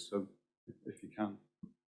about this, so if you can.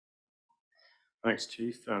 Thanks,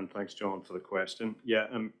 Chief, and thanks, John, for the question. Yeah,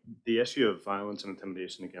 the issue of violence and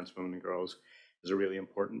intimidation against women and girls is a really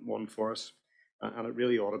important one for us, and it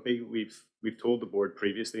really ought to be. We've told the board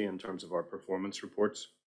previously in terms of our performance reports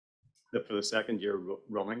that for the second year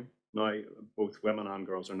running now, both women and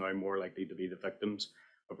girls are now more likely to be the victims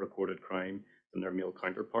of recorded crime than their male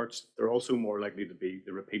counterparts. They're also more likely to be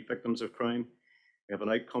the repeat victims of crime. We have an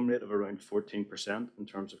outcome rate of around 14% in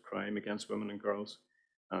terms of crime against women and girls.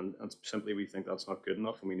 And simply we think that's not good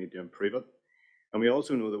enough and we need to improve it. And we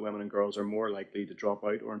also know that women and girls are more likely to drop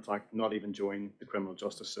out, or in fact not even join the criminal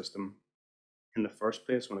justice system in the first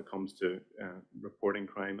place when it comes to reporting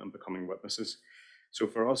crime and becoming witnesses. So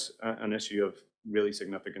for us, an issue of really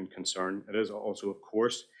significant concern. It is also, of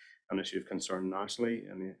course, an issue of concern nationally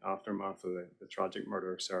in the aftermath of the tragic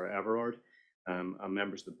murder of Sarah Everard. And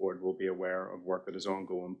members of the board will be aware of work that is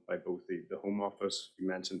ongoing by both the Home Office, you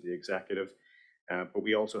mentioned the Executive, but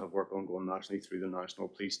we also have work ongoing nationally through the National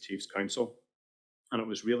Police Chiefs Council. And it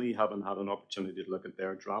was really having had an opportunity to look at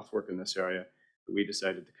their draft work in this area that we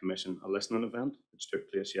decided to commission a listening event, which took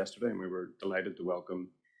place yesterday, and we were delighted to welcome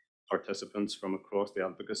participants from across the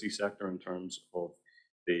advocacy sector in terms of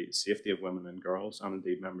the safety of women and girls, and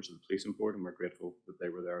indeed members of the policing board, and we're grateful that they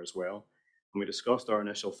were there as well. And we discussed our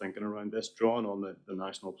initial thinking around this, drawing on the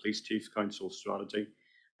National Police Chiefs Council strategy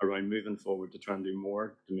around moving forward to try and do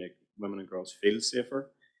more to make women and girls feel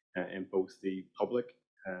safer in both the public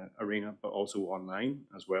arena, but also online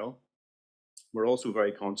as well. We're also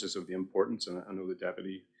very conscious of the importance, and I know the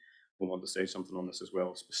Deputy will want to say something on this as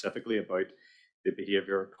well, specifically about the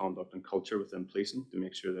behaviour, conduct and culture within policing, to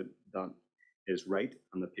make sure that that is right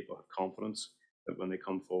and that people have confidence that when they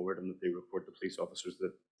come forward and that they report to police officers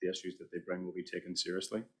that the issues that they bring will be taken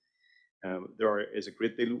seriously. There is a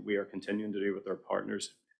great deal we are continuing to do with our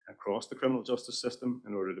partners across the criminal justice system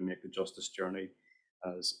in order to make the justice journey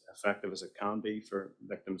as effective as it can be for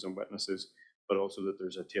victims and witnesses, but also that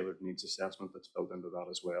there's a tailored needs assessment that's built into that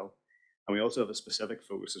as well. And we also have a specific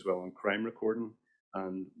focus as well on crime recording,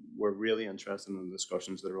 and we're really interested in the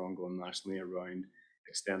discussions that are ongoing nationally around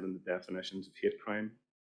extending the definitions of hate crime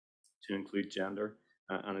to include gender,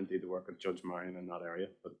 and indeed the work of Judge Marion in that area.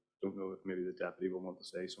 But I don't know if maybe the Deputy will want to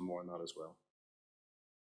say some more on that as well.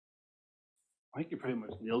 I think you pretty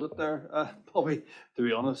much nailed it there, Bobby, to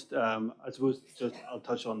be honest. I suppose just I'll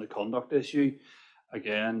touch on the conduct issue.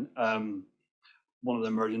 Again, one of the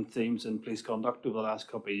emerging themes in police conduct over the last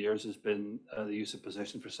couple of years has been the use of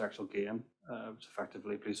possession for sexual gain, which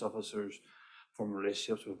effectively police officers form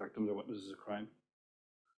relationships with victims or witnesses of crime,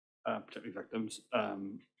 particularly victims.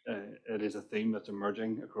 It is a theme that's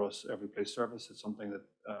emerging across every police service. It's something that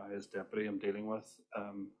as Deputy I'm dealing with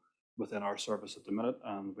within our service at the minute,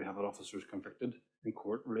 and we have had officers convicted in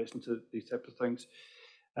court in relation to these types of things.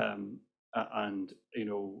 And you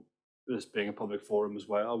know, this being a public forum as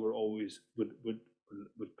well, we're always would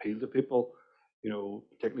appeal to people, you know,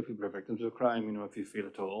 particularly people who are victims of crime. You know, if you feel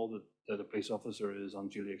at all that a police officer is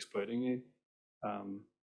unduly exploiting you,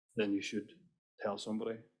 then you should tell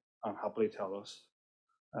somebody and happily tell us.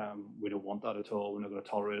 We don't want that at all. We're not going to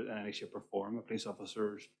tolerate it in any shape or form. A police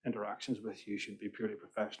officer's interactions with you should be purely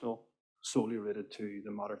professional, solely related to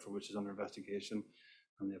the matter for which is under investigation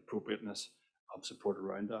and the appropriateness of support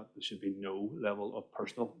around that. There should be no level of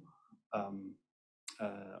personal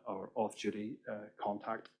or off-duty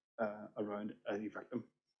contact around any victim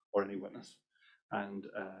or any witness. And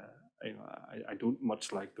you know, I don't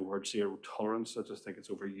much like the word zero tolerance. I just think it's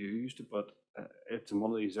overused, but it's in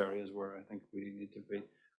one of these areas where I think we need to be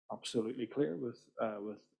absolutely clear with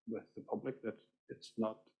the public that it's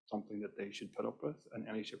not something that they should put up with in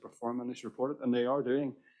any shape or form, and they should report it, and they are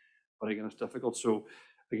doing. But again, it's difficult. So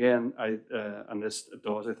again, and this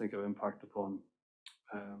does, I think, have impact upon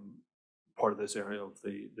part of this area of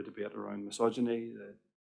the debate around misogyny, the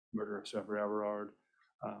murder of Trevor Everard,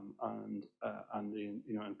 and the,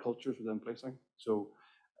 you know, and cultures within policing. So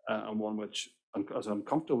and one which, as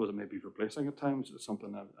uncomfortable as it may be for policing at times, it's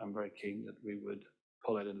something that I'm very keen that we would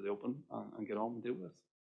pull out into the open and get on and deal with.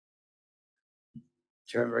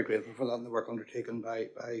 Chair, I'm very grateful for that and the work undertaken by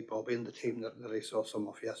Bobby and the team that I saw some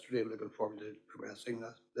of yesterday. I'm looking forward to progressing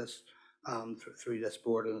this through this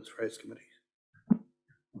board and its various committees.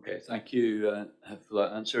 Okay, thank you for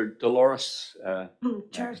that answer. Dolores?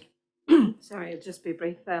 Chair, sorry, I'll just be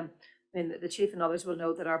brief. I mean, the Chief and others will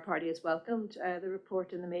know that our party has welcomed the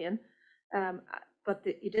report in the main. But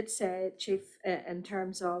you did say, Chief, in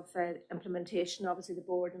terms of implementation, obviously the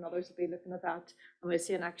board and others will be looking at that and we'll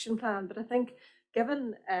see an action plan. But I think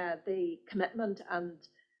given the commitment and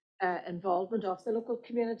involvement of the local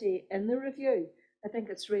community in the review, I think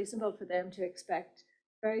it's reasonable for them to expect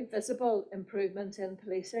very visible improvements in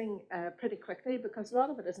policing pretty quickly, because a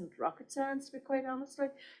lot of it isn't rocket science, to be quite honestly.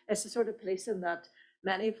 It's the sort of policing that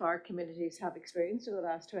many of our communities have experienced over the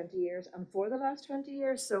last 20 years and for the last 20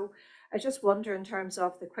 years. So I just wonder, in terms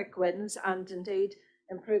of the quick wins and indeed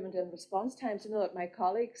improvement in response times, I know that my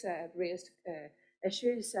colleagues have raised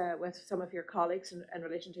issues with some of your colleagues in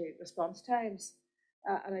relation to response times.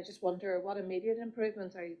 And I just wonder, what immediate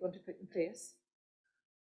improvements are you going to put in place?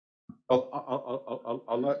 Well,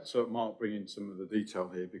 I'll let Sir Mark bring in some of the detail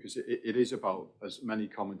here, because it is about, as many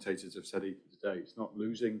commentators have said today, it's not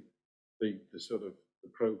losing the sort of the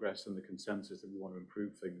progress and the consensus that we want to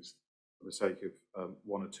improve things for the sake of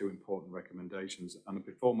one or two important recommendations. And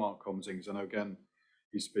before Mark comes in, because I know again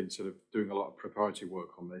he's been sort of doing a lot of preparatory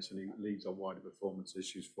work on this, and he leads on wider performance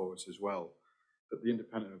issues for us as well. But the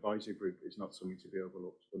independent advisory group is not something to be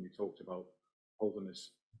overlooked when we talked about holding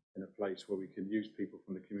this in a place where we can use people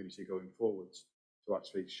from the community going forwards to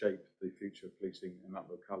actually shape the future of policing in that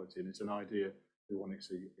locality. And it's an idea we want to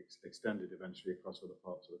see extended eventually across other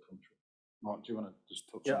parts of the country. Mark, do you want to just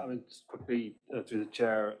touch on? Yeah, I mean, just quickly through the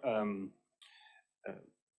chair,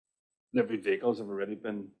 livery vehicles have already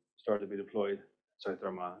been started to be deployed in South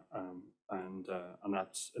Armagh, and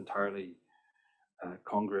that's entirely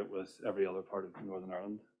congruent with every other part of Northern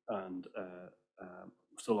Ireland, and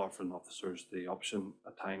still offering officers the option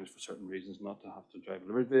at times for certain reasons not to have to drive a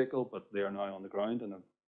livery vehicle, but they are now on the ground, and I've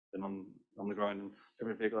been on the ground in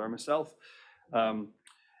livery vehicle there myself.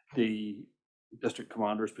 The district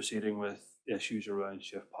commander is proceeding with issues around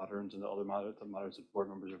shift patterns and the other matters that board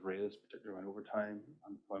members have raised, particularly around overtime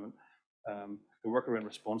and deployment. The work around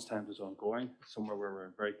response times is ongoing, somewhere where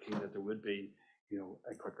we're very keen that there would be, you know,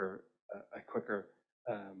 a quicker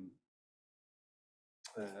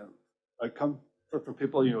outcome for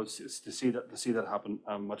people, you know, to see that happen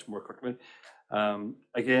much more quickly.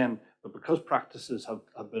 Again, but because practices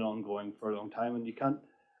have been ongoing for a long time, and you can't,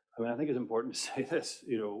 I mean, I think it's important to say this,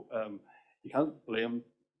 you know, you can't blame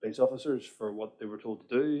police officers for what they were told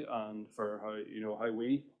to do and for how, you know, how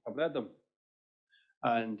we have led them.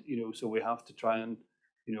 And, you know, so we have to try and,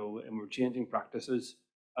 you know, and we're changing practices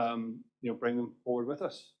bring them forward with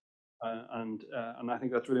us. And I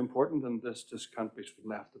think that's really important, and this just can't be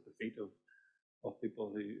left at the feet of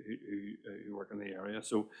people who work in the area.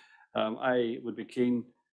 So I would be keen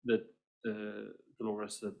that,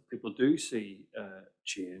 Dolores, that people do see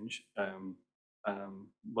change.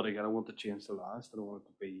 But again, I want the change to last. I don't want it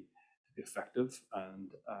to be effective,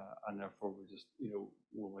 and therefore we just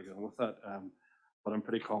we'll get on with that. But I'm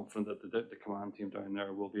pretty confident that the command team down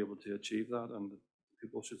there will be able to achieve that, and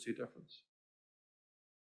people should see a difference.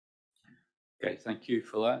 Okay, thank you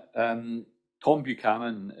for that. Tom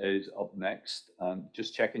Buchanan is up next.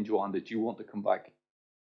 Just checking, Joanne, did you want to come back?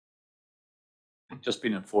 Just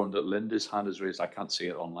been informed that Linda's hand is raised. I can't see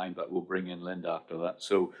it online, but we'll bring in Linda after that.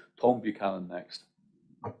 So Tom Buchanan next.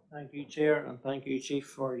 Thank you, Chair, and thank you, Chief,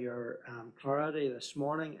 for your clarity this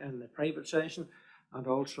morning in the private session and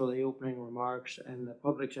also the opening remarks in the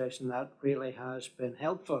public session. That really has been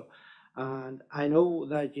helpful. And I know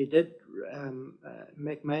that you did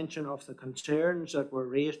make mention of the concerns that were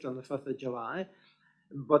raised on the 5th of July,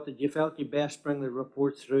 but that you felt you best bring the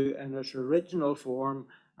report through in its original form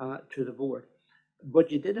to the board.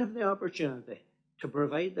 But you did have the opportunity to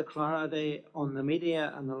provide the clarity on the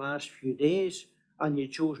media in the last few days, and you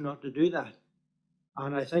chose not to do that.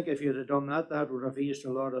 And I think if you'd have done that, that would have eased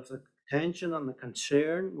a lot of the tension and the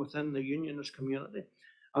concern within the unionist community.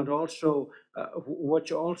 And also,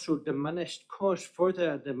 which also diminished, caused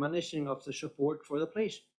further diminishing of the support for the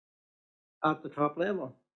police at the top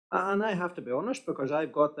level. And I have to be honest, because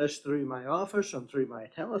I've got this through my office and through my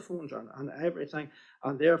telephones and everything,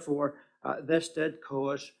 and therefore this did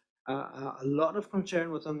cause a lot of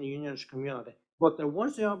concern within the unionist community. But there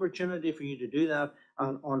was the opportunity for you to do that,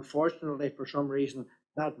 and unfortunately, for some reason,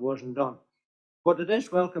 that wasn't done. But it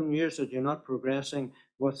is welcome news that you're not progressing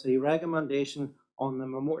with the recommendation on the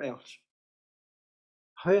memorials.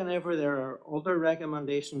 However, there are other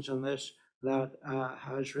recommendations in this that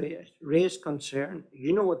has raised concern.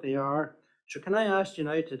 You know what they are. So can I ask you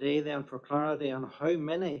now today then for clarity on how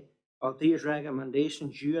many of these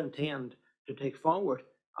recommendations you intend to take forward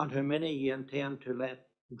and how many you intend to let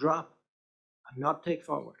drop and not take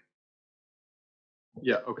forward?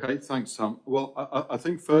 Yeah, okay, thanks, Tom. Well, I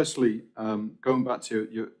think firstly, going back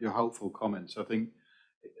to your helpful comments, I think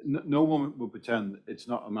no one will pretend it's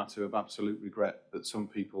not a matter of absolute regret that some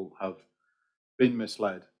people have been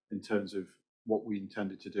misled in terms of what we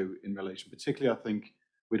intended to do in relation. Particularly, I think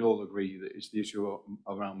we'd all agree that it's the issue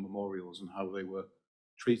around memorials and how they were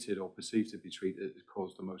treated or perceived to be treated that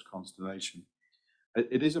caused the most consternation.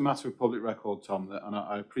 It is a matter of public record, Tom, and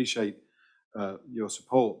I appreciate your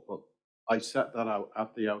support, but I set that out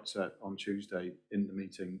at the outset on Tuesday in the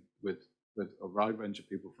meeting with a wide range of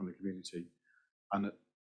people from the community, and at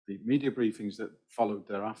the media briefings that followed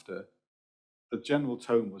thereafter, the general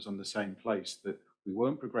tone was on the same place, that we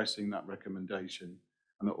weren't progressing that recommendation,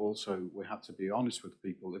 and that also we had to be honest with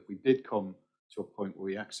people. If we did come to a point where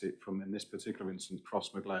we exit from, in this particular instance,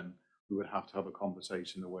 Crossmaglen, we would have to have a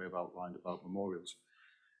conversation the way I've outlined about memorials.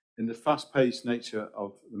 In the fast-paced nature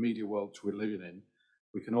of the media world we're living in,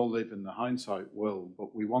 we can all live in the hindsight world,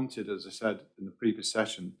 but we wanted, as I said in the previous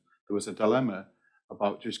session, there was a dilemma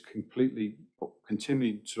about just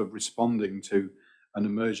continuing sort of responding to an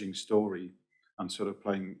emerging story and sort of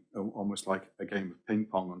playing almost like a game of ping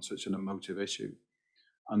pong on such an emotive issue,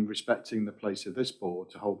 and respecting the place of this board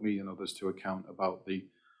to hold me and others to account about the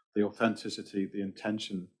authenticity, the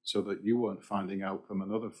intention, so that you weren't finding out from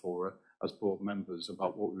another fora as board members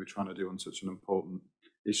about what we were trying to do on such an important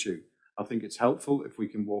issue. I think it's helpful if we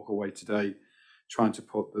can walk away today trying to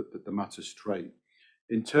put the matter straight.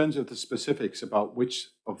 In terms of the specifics about which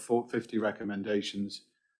of 50 recommendations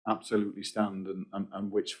absolutely stand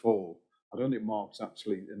and which fall, I don't think Mark's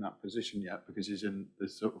actually in that position yet because he's in the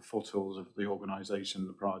sort of foothills of the organisation,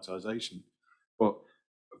 the prioritisation. But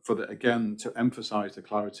again, to emphasise the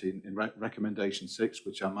clarity in recommendation 6,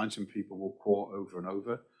 which I imagine people will quote over and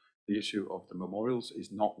over, the issue of the memorials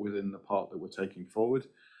is not within the part that we're taking forward.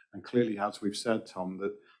 And clearly, as we've said, Tom,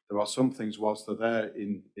 that there are some things, whilst they're there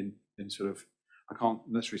in sort of, I can't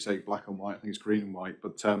necessarily say black and white, I think it's green and white,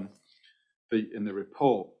 but in the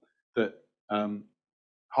report that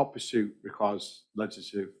hot pursuit requires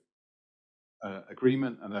legislative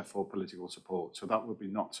agreement and therefore political support. So that would be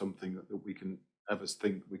not something that we can ever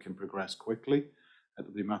think we can progress quickly. It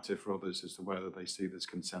will be a matter for others as to whether they see there's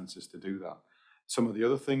consensus to do that. Some of the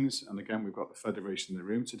other things, and again, we've got the Federation in the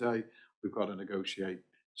room today, we've got to negotiate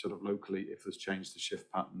sort of locally if there's change to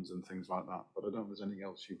shift patterns and things like that. But I don't know if there's anything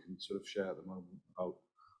else you can sort of share at the moment about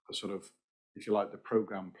the sort of, if you like, the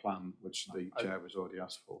programme plan, which the Chair has already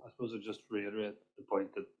asked for. I suppose I'd just reiterate the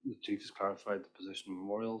point that the Chief has clarified the position of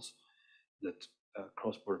memorials, that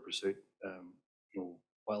cross-border pursuit, you know,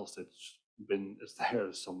 whilst it's there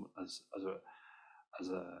as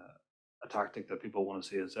a tactic that people want to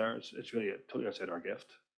see is there, it's really totally outside our gift,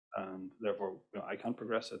 and therefore, you know, I can't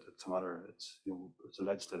progress it. It's a matter, you know, it's a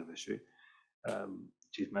legislative issue.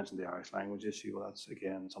 Chief mentioned the Irish language issue. Well, that's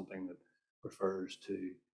again something that refers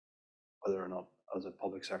to whether or not, as a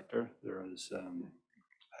public sector, there is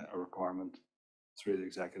a requirement through the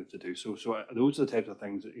executive to do so. So those are the types of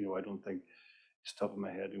things that, you know, I don't think it's top of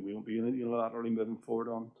my head, and we won't be unilaterally moving forward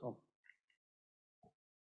on. Tom.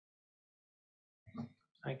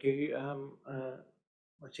 Thank you,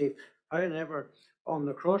 Chief. However, on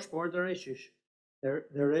the cross-border issues,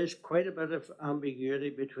 there is quite a bit of ambiguity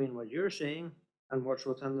between what you're saying and what's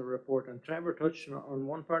within the report. And Trevor touched on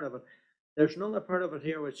one part of it. There's another part of it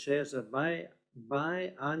here which says that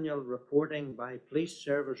biannual reporting by Police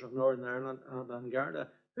Service of Northern Ireland and An Garda.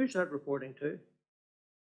 Who's that reporting to?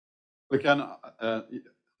 Again,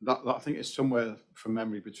 that I think it's somewhere from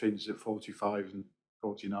memory between 45 and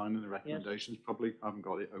 49 in the recommendations. Yes. Probably I haven't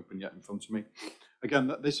got it open yet in front of me.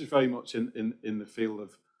 Again, this is very much in the field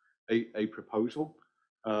of a proposal,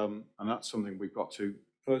 and that's something we've got to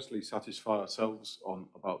firstly satisfy ourselves on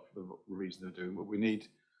about the reason they're doing. But we need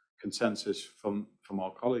consensus from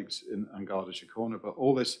our colleagues in An Garda Síochána. But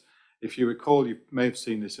all this, if you recall, you may have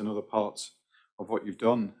seen this in other parts of what you've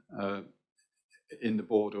done in the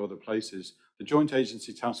board or other places. The Joint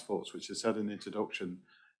Agency Task Force, which I said in the introduction,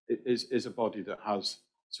 is a body that has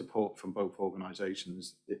support from both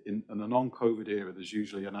organisations. In a non-COVID era, there's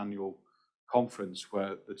usually an annual conference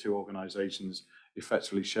where the two organisations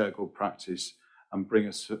effectively share good practice and bring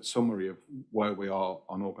a summary of where we are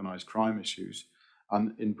on organised crime issues.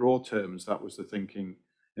 And in broad terms, that was the thinking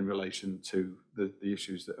in relation to the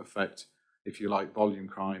issues that affect, if you like, volume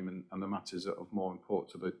crime and the matters that are of more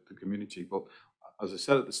importance to the community. But as I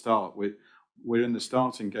said at the start, we're in the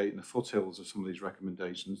starting gate and the foothills of some of these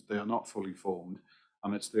recommendations. They are not fully formed,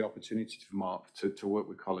 and it's the opportunity for Mark to work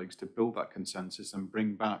with colleagues to build that consensus and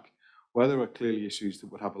bring back where there are clearly issues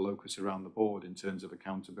that would have a locus around the board in terms of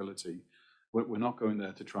accountability. We're not going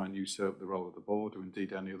there to try and usurp the role of the board or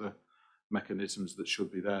indeed any other mechanisms that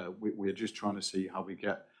should be there. We're just trying to see how we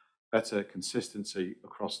get better consistency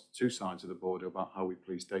across two sides of the board about how we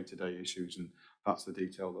police day-to-day issues, and that's the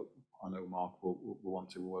detail that I know Mark will want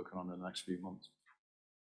to work on in the next few months.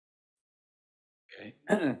 Okay.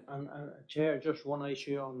 And Chair, just one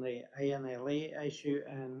issue on the ANLA issue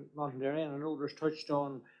in Londonderry, and I know there's touched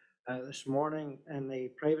on this morning in the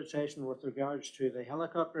private session with regards to the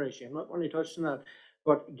helicopter issue. I'm not only touching that,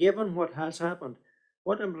 but given what has happened,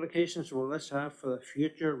 what implications will this have for the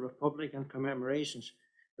future Republican commemorations?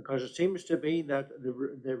 Because it seems to be that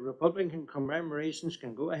the Republican commemorations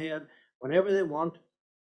can go ahead whenever they want,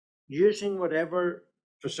 using whatever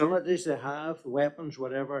facilities they have, weapons,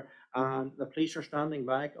 whatever, and the police are standing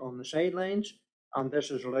back on the sidelines, and this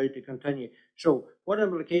is allowed to continue. So what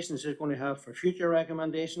implications is it going to have for future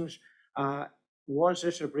recommendations? Was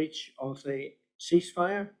this a breach of the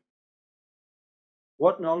ceasefire?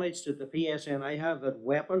 What knowledge did the PSNI have that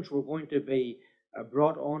weapons were going to be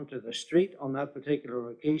brought onto the street on that particular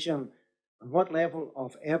occasion? And what level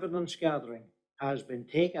of evidence gathering has been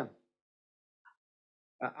taken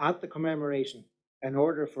at the commemoration in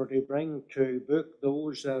order to bring to book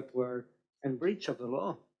those that were in breach of the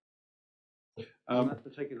law on that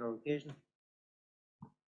particular occasion?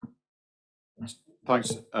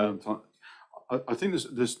 Thanks, Tom. I think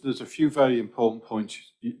there's a few very important points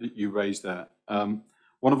that you raised there.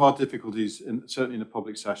 One of our difficulties, certainly in the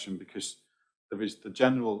public session, because there is the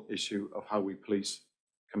general issue of how we police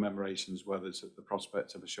commemorations, where there's the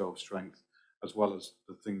prospect of a show of strength, as well as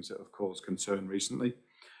the things that have caused concern recently.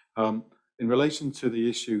 In relation to the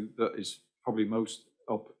issue that is probably most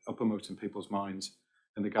uppermost in people's minds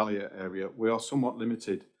in the Gallia area, we are somewhat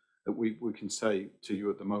limited that we can say to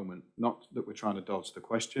you at the moment. Not that we're trying to dodge the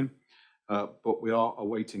question, but we are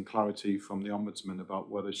awaiting clarity from the Ombudsman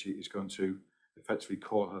about whether she is going to effectively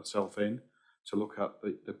call herself in to look at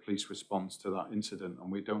the police response to that incident,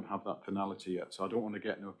 and we don't have that finality yet. So I don't want to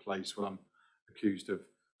get into a place where I'm accused of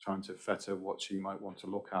trying to fetter what she might want to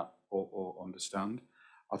look at or understand.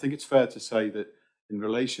 I think it's fair to say that in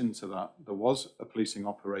relation to that, there was a policing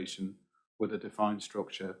operation with a defined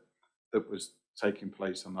structure that was taking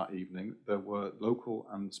place on that evening. There were local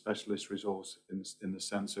and specialist resource in the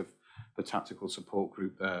sense of the tactical support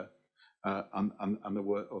group there, and there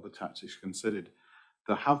were other tactics considered.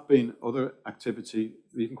 There have been other activity,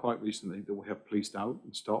 even quite recently, that we have policed out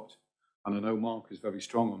and stopped. And I know Mark is very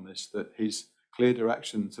strong on this, that his clear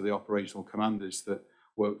direction to the operational commanders that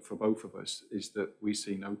work for both of us is that we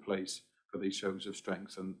see no place for these shows of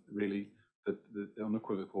strength, and really the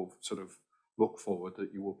unequivocal sort of look forward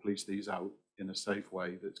that you will police these out in a safe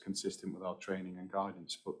way that's consistent with our training and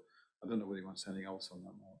guidance. But I don't know whether you want to say anything else on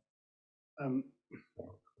that, Mark.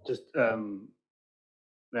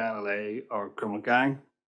 The NLA or criminal gang,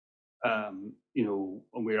 you know,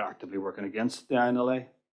 and we're actively working against the NLA.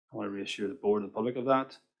 I want to reassure the board and the public of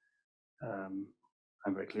that. I'm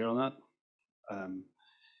very clear on that.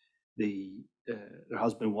 There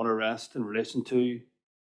has been one arrest in relation to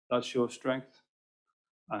that show of strength,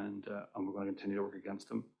 and we're going to continue to work against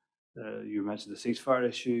them. You mentioned the ceasefire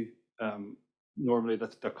issue. Normally,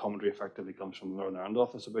 that commentary effectively comes from the Northern Ireland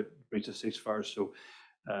office about breach of ceasefire. So,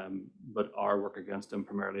 but our work against them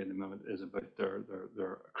primarily in the moment is about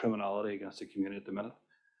their criminality against the community at the minute,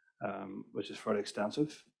 which is fairly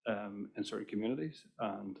extensive in certain communities,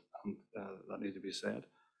 and that needs to be said.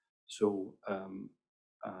 So,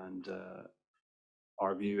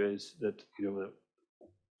 our view is that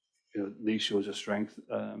these shows of strength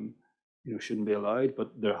shouldn't be allowed,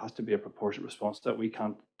 but there has to be a proportionate response to that. We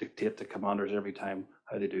can't dictate to commanders every time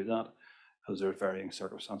how they do that, because there are varying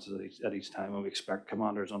circumstances at each time, and we expect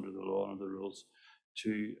commanders under the law and under the rules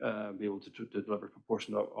to be able to deliver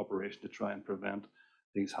proportionate operation to try and prevent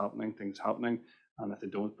things happening, and if they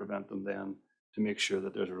don't prevent them, then to make sure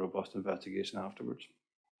that there's a robust investigation afterwards.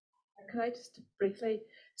 Can I just briefly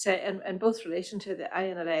say, in both relation to the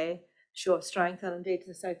INLA show of strength and indeed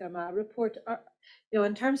the South Armagh report,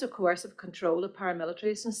 in terms of coercive control of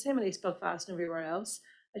paramilitaries, and same in East Belfast and everywhere else,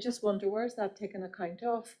 I just wonder, where is that taken account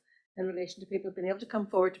of in relation to people being able to come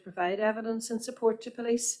forward to provide evidence and support to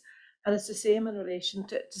police? And it's the same in relation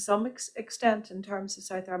to some extent in terms of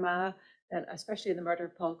South Armagh, and especially the murder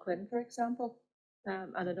of Paul Quinn, for example.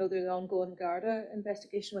 And I know there's an ongoing Garda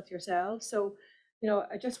investigation with yourselves. So,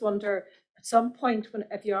 I just wonder, at some point,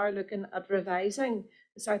 if you are looking at revising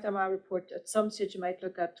the South Armagh report, at some stage you might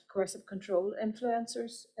look at coercive control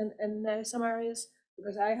influencers in some areas,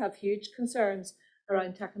 because I have huge concerns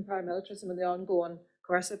around tech and paramilitarism and the ongoing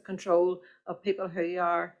coercive control of people who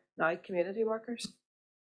are now community workers.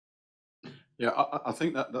 Yeah, I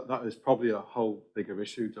think that is probably a whole bigger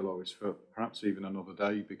issue, Dolores, for perhaps even another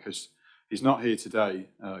day, because he's not here today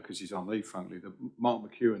because he's on leave, frankly. Mark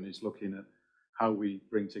McEwen is looking at how we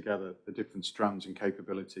bring together the different strands and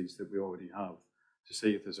capabilities that we already have to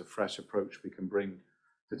see if there's a fresh approach we can bring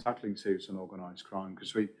to tackling serious and organised crime,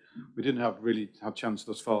 because we didn't really have chance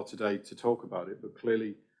thus far today to talk about it, but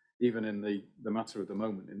clearly even in the matter of the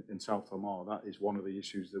moment in South Armagh, that is one of the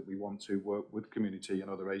issues that we want to work with community and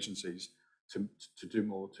other agencies to do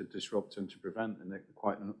more to disrupt and to prevent in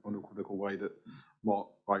quite an unequivocal way that Mark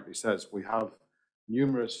rightly says. We have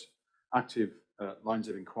numerous active lines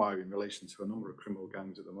of inquiry in relation to a number of criminal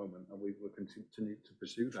gangs at the moment, and we will continue to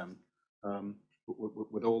pursue them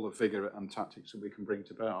with all the vigour and tactics that we can bring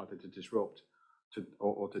to bear, either to disrupt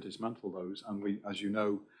or to dismantle those. And we, as you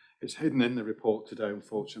know, it's hidden in the report today,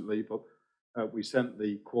 unfortunately, but we sent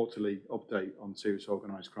the quarterly update on serious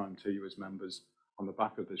organised crime to you as members on the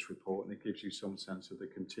back of this report, and it gives you some sense of the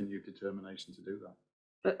continued determination to do that.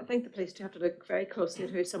 But I think the police do have to look very closely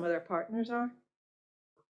at who some of their partners are.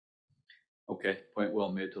 Okay, point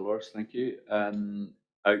well made, Dolores. Thank you.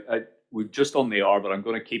 We're just on the hour, but I'm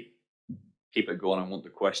going to keep it going. I want the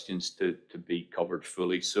questions to be covered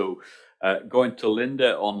fully. So going to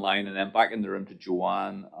Linda online, and then back in the room to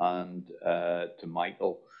Joanne and to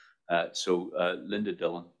Michael. Linda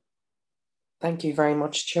Dillon. Thank you very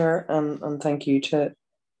much, Chair, and thank you to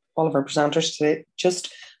all of our presenters today.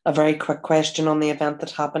 Just a very quick question on the event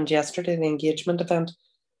that happened yesterday, the engagement event.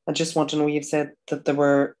 I just want to know, you've said that there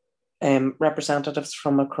were representatives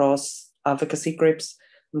from across advocacy groups.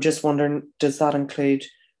 I'm just wondering, does that include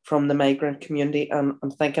from the migrant community? And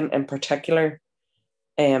I'm thinking in particular,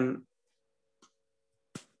 oh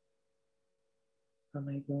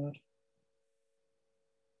my God.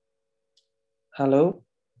 Hello?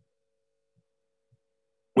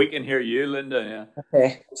 We can hear you, Linda, yeah.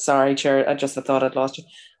 Okay, sorry, Chair, I thought I'd lost you.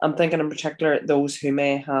 I'm thinking in particular those who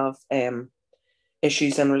may have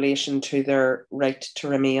issues in relation to their right to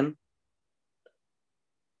remain,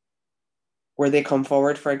 where they come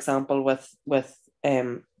forward, for example, with where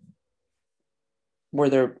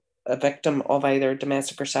they're a victim of either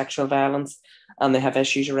domestic or sexual violence, and they have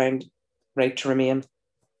issues around right to remain.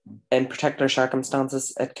 In particular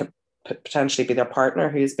circumstances, it could potentially be their partner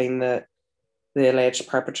who's been the alleged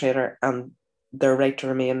perpetrator, and their right to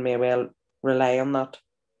remain may well rely on that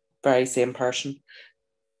very same person.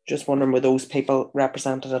 Just wondering, were those people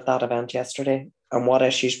represented at that event yesterday, and what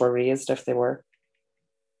issues were raised if they were?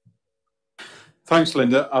 Thanks,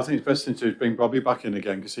 Linda. I think it's best thing to bring Bobby back in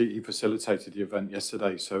again, because he facilitated the event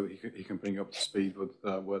yesterday, so he can bring you up to speed with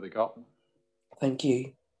where they got. Thank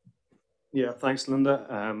you. Yeah, thanks,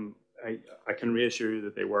 Linda. I can reassure you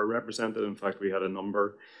that they were represented. In fact, we had a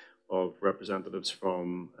number of representatives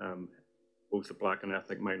from both the Black and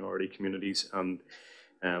ethnic minority communities and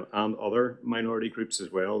other minority groups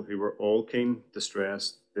as well, who were all keen to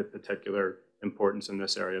stress the particular importance in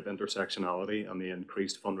this area of intersectionality and the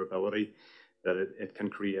increased vulnerability that it can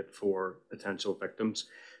create for potential victims.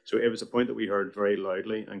 So it was a point that we heard very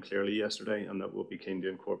loudly and clearly yesterday, and that we'll be keen to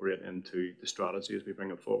incorporate into the strategy as we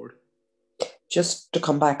bring it forward. Just to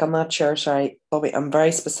come back on that, Chair, sorry, Bobby, I'm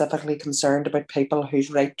very specifically concerned about people whose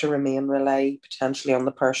right to remain rely potentially on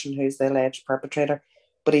the person who's the alleged perpetrator.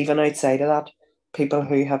 But even outside of that, people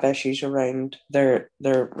who have issues around their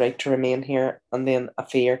right to remain here and then a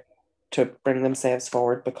fear to bring themselves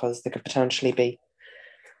forward because they could potentially be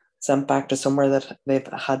sent back to somewhere that they've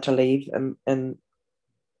had to leave in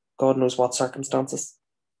God knows what circumstances.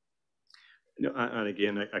 And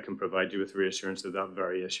again, I can provide you with reassurance that that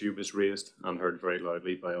very issue was raised and heard very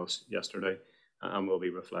loudly by us yesterday, and will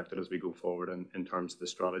be reflected as we go forward in terms of the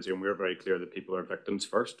strategy. And we're very clear that people are victims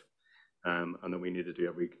first, and that we need to do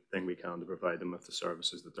everything we can to provide them with the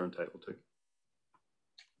services that they're entitled to.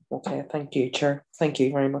 Okay, thank you, Chair. Thank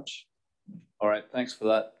you very much. All right, thanks for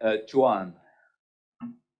that. Joanne.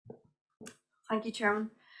 Thank you,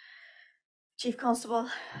 Chairman. Chief Constable,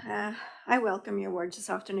 I welcome your words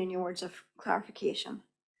this afternoon, your words of clarification.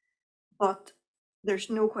 But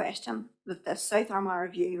there's no question that this South Armagh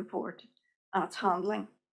Review report and its handling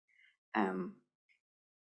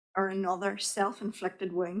are another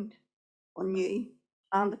self-inflicted wound on you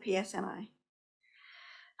and the PSNI.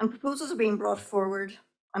 And proposals are being brought forward,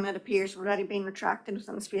 and it appears already being retracted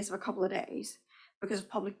within the space of a couple of days because of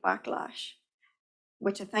public backlash,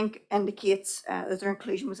 which I think indicates that their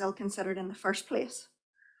inclusion was ill-considered in the first place.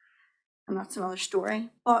 And that's another story.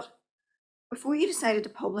 But before you decided to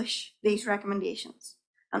publish these recommendations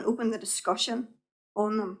and open the discussion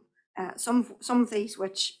on them, some of these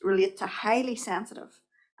which relate to highly sensitive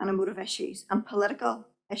and emotive issues and political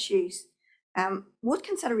issues, what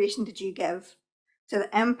consideration did you give to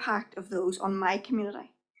the impact of those on my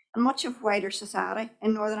community and much of wider society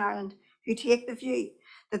in Northern Ireland who take the view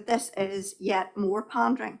that this is yet more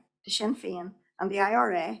pandering to Sinn Féin and the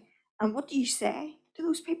IRA? And what do you say to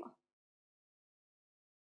those people?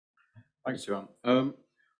 Thanks, Joanne.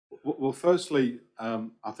 Well, firstly,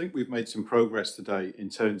 I think we've made some progress today in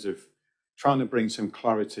terms of trying to bring some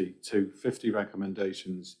clarity to 50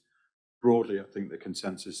 recommendations. Broadly, I think the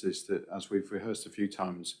consensus is that, as we've rehearsed a few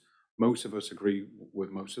times, most of us agree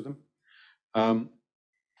with most of them.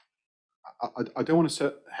 I don't want to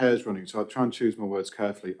set hairs running, so I'll try and choose my words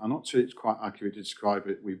carefully. I'm not sure it's quite accurate to describe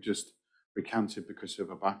it. We've just recanted because of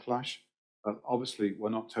a backlash. Obviously, we're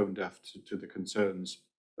not tone deaf to the concerns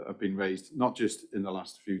that have been raised, not just in the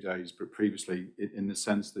last few days, but previously, in the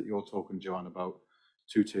sense that you're talking, Joanne, about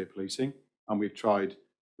two-tier policing. And we've tried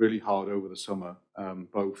really hard over the summer,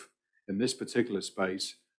 both in this particular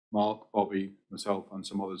space, Mark, Bobby, myself, and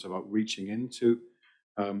some others, about reaching into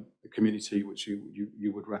the community which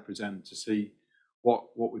you would represent, to see what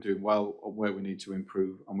we're doing well or where we need to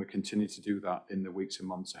improve. And we continue to do that in the weeks and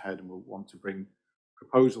months ahead, and we'll want to bring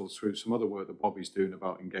proposals through some other work that Bobby's doing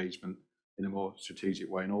about engagement in a more strategic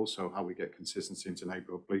way, and also how we get consistency into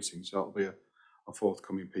neighbourhood policing. So that'll be a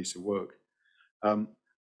forthcoming piece of work.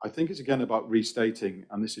 I think it's again about restating,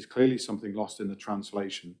 and this is clearly something lost in the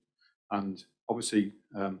translation. And obviously,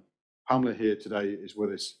 Pamela here today is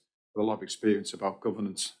with us with a lot of experience about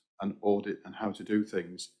governance and audit and how to do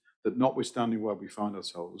things, that notwithstanding where we find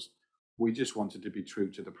ourselves, we just wanted to be true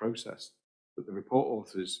to the process, that the report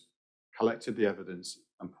authors collected the evidence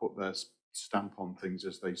and put their stamp on things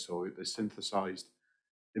as they saw it. They synthesized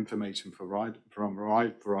information from a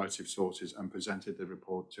wide variety of sources and presented the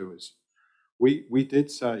report to us. We did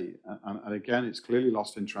say, and again, it's clearly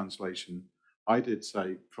lost in translation, I did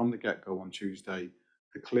say from the get-go on Tuesday,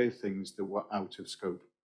 the clear things that were out of scope.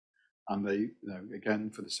 And they, again,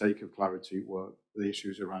 for the sake of clarity, were the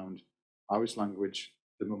issues around Irish language,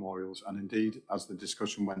 the memorials, and indeed, as the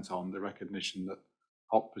discussion went on, the recognition that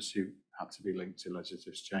hot pursuit had to be linked to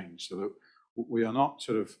legislative change. So that we are not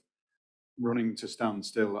sort of running to stand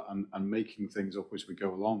still and making things up as we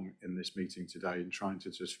go along in this meeting today and trying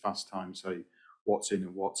to just fast time say what's in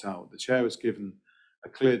and what's out. The chair has given a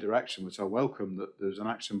clear direction, which I welcome, that there's an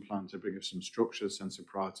action plan to bring us some structure, sense of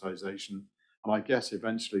prioritisation, and I guess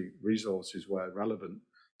eventually resources where relevant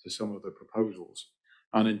to some of the proposals.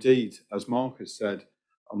 And indeed, as Mark has said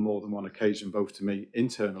on more than one occasion, both to me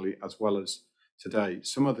internally as well as today,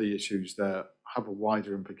 some of the issues there have a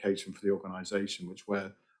wider implication for the organisation, which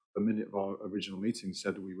where the minute of our original meeting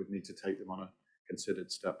said we would need to take them on a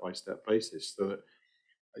considered step-by-step basis. So that,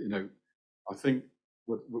 you know, I think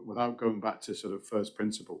without going back to sort of first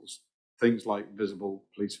principles, things like visible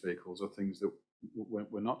police vehicles are things that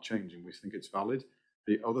we're not changing. We think it's valid.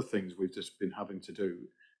 The other things we've just been having to do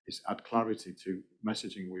is add clarity to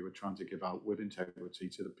messaging we were trying to give out with integrity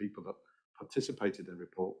to the people that participated in the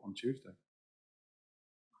report on Tuesday.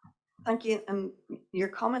 Thank you. And your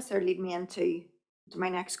comments there lead me into my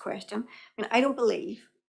next question. I mean, I don't believe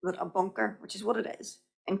that a bunker, which is what it is,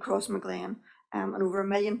 in Crossmaglen, and over £1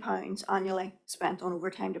 million annually spent on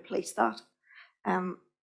overtime to police that,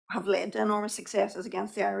 have led to enormous successes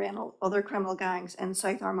against the IRA and other criminal gangs in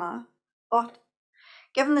South Armagh. But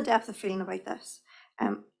given the depth of feeling about this,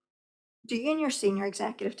 do you and your senior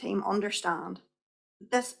executive team understand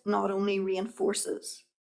that this not only reinforces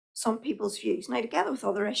some people's views, now together with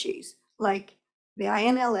other issues like the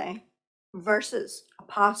INLA versus a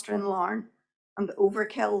pastor in Larne and the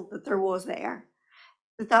overkill that there was there,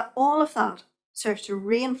 that all of that serves to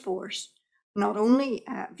reinforce not only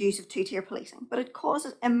views of two-tier policing, but it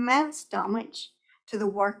causes immense damage to the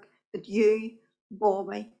work that you,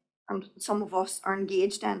 Bobby, and some of us are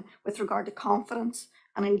engaged in with regard to confidence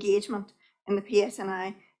and engagement in the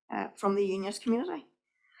PSNI from the unionist community.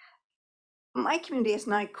 My community is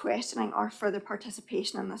now questioning our further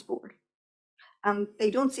participation in this board, and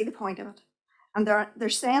they don't see the point of it. And they're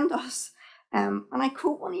saying to us, and I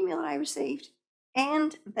quote one email that I received,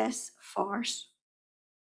 "End this farce."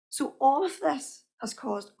 So all of this has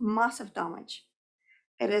caused massive damage.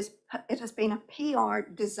 It has been a PR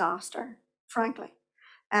disaster, frankly.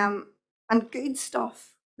 And good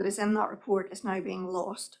stuff that is in that report is now being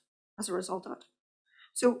lost as a result of it.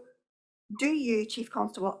 So do you, Chief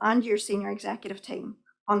Constable, and your senior executive team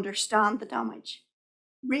understand the damage?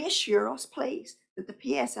 Reassure us, please, that the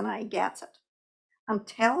PSNI gets it, and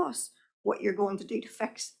tell us what you're going to do to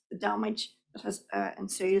fix the damage that has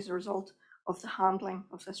ensued as a result of the handling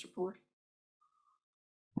of this report.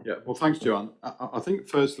 Yeah, well, thanks, Joanne. I think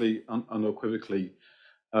firstly, unequivocally,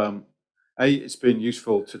 it's been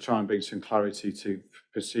useful to try and bring some clarity to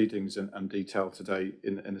proceedings and detail today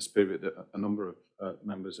in the spirit that a number of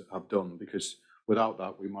members have done, because without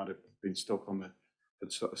that, we might have been stuck on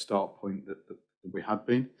the sort of start point that we had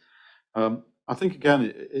been. I think,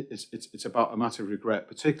 again, it's about a matter of regret,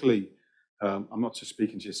 particularly, I'm not just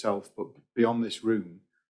speaking to yourself, but beyond this room,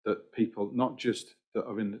 that people, not just that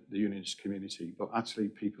are in the unionist community, but actually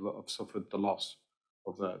people that have suffered the loss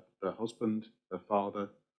of their husband, their father,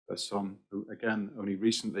 their son, who, again, only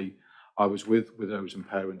recently I was with widows and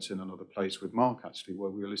parents in another place with Mark, actually, where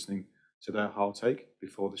we were listening to their heartache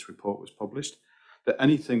before this report was published, that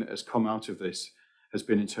anything that has come out of this has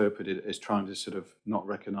been interpreted as trying to sort of not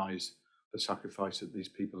recognise the sacrifice that these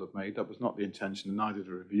people have made. That was not the intention, neither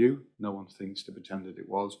the review, no one thinks to pretend that it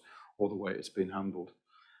was, or the way it's been handled.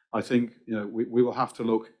 I think, you know, we will have to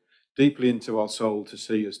look deeply into our soul to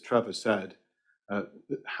see, as Trevor said,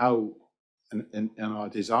 how in our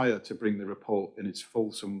desire to bring the report in its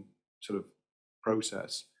fulsome sort of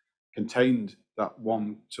process contained that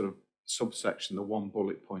one sort of subsection, the one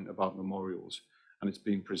bullet point about memorials, and it's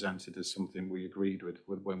being presented as something we agreed with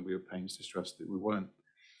when we were pains to stress that we weren't.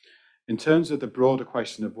 In terms of the broader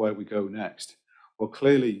question of where we go next, well,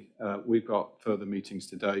 clearly we've got further meetings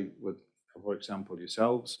today with, for example,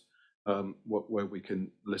 yourselves, where we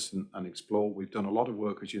can listen and explore. We've done a lot of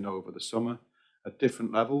work, as you know, over the summer at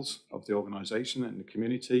different levels of the organisation and the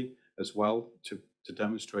community as well to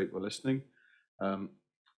demonstrate we're listening. I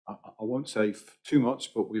won't say too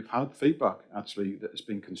much, but we've had feedback actually that has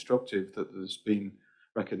been constructive, that there's been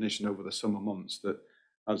recognition over the summer months that,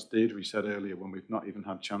 as Deirdre said earlier, when we've not even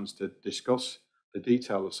had a chance to discuss the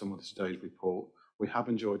detail of some of today's report, we have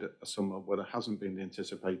enjoyed a summer where there hasn't been the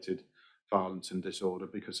anticipated violence and disorder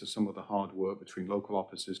because of some of the hard work between local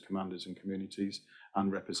officers, commanders and communities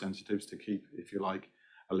and representatives to keep, if you like,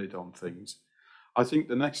 a lid on things. I think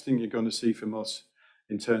the next thing you're going to see from us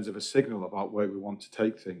in terms of a signal about where we want to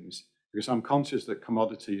take things, because I'm conscious that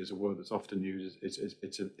commodity is a word that's often used,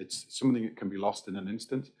 it's something that can be lost in an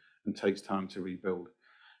instant and takes time to rebuild.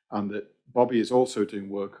 And that Bobby is also doing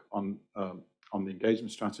work on the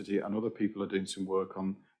engagement strategy, and other people are doing some work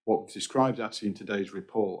on what we've described actually in today's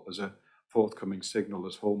report as a forthcoming signal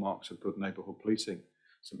as hallmarks of good neighbourhood policing.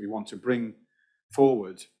 So we want to bring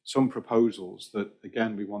forward some proposals that,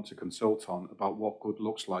 again, we want to consult on about what good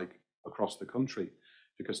looks like across the country,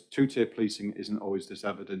 because two-tier policing isn't always this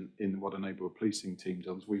evident in what a neighbourhood policing team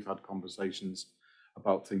does. We've had conversations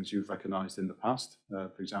about things you've recognised in the past,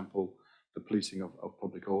 for example, the policing of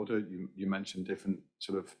public order. You mentioned different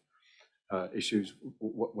sort of issues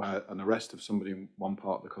where an arrest of somebody in one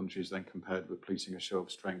part of the country is then compared with policing a show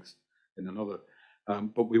of strength in another.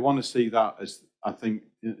 But we want to see that as, I think,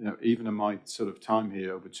 even in my sort of time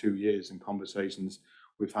here over 2 years and conversations,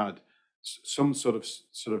 we've had some sort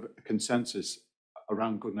of consensus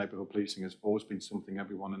around good neighbourhood policing has always been something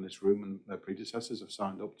everyone in this room and their predecessors have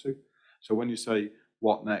signed up to. So when you say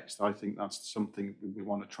what next, I think that's something we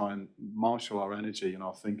want to try and marshal our energy and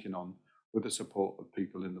our thinking on, with the support of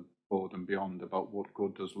people in the board and beyond, about what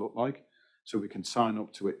good does look like, so we can sign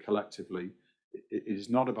up to it collectively. It is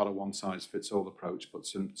not about a one-size-fits-all approach, but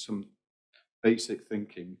some basic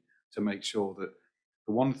thinking to make sure that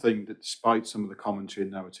the one thing that, despite some of the commentary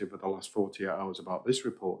and narrative of the last 48 hours about this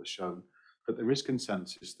report, has shown that there is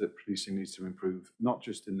consensus that policing needs to improve, not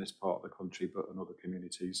just in this part of the country, but in other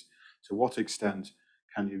communities. To what extent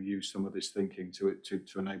can you use some of this thinking to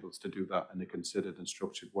enable us to do that in a considered and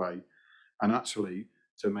structured way? And actually,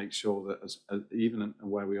 to make sure that as even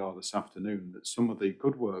where we are this afternoon, that some of the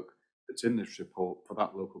good work that's in this report for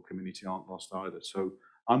that local community aren't lost either. So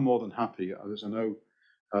I'm more than happy, as I know,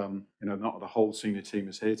 not the whole senior team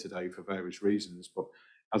is here today for various reasons, but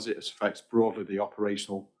as it affects broadly the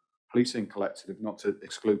operational policing collective, not to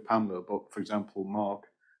exclude Pamela, but for example, Mark,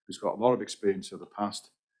 who's got a lot of experience of the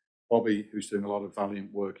past, Bobby, who's doing a lot of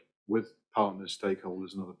valiant work with partners,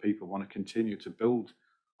 stakeholders and other people, want to continue to build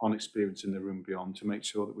on experience in the room beyond to make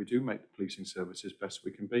sure that we do make the policing service as best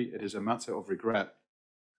we can be. It is a matter of regret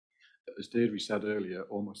that, as Deirdre said earlier,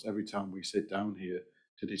 almost every time we sit down here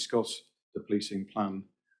to discuss the policing plan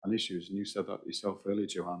and issues, and you said that yourself earlier,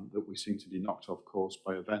 Joanne, that we seem to be knocked off course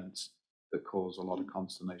by events that cause a lot of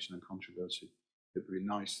consternation and controversy. It would be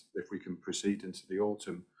nice if we can proceed into the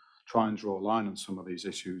autumn, try and draw a line on some of these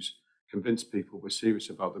issues, convince people we're serious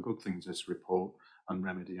about the good things in this report, and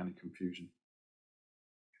remedy any confusion.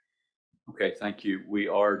 Okay, thank you. We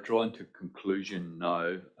are drawing to conclusion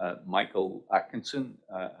now. Michael Atkinson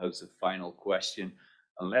has the final question.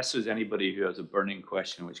 Unless there's anybody who has a burning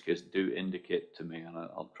question, in which case do indicate to me, and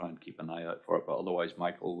I'll try and keep an eye out for it. But otherwise,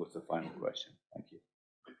 Michael with the final question. Thank you.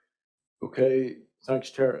 Okay,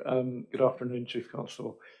 thanks, Chair. Good afternoon, Chief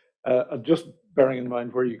Constable. Just bearing in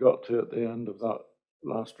mind where you got to at the end of that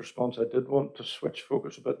last response, I did want to switch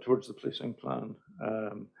focus a bit towards the policing plan.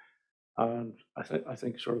 And I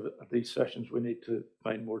think sort of at these sessions we need to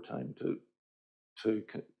find more time to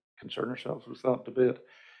concern ourselves with that debate.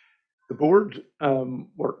 The board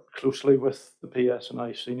worked closely with the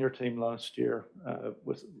PSNI senior team last year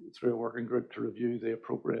through a working group to review the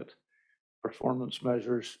appropriate performance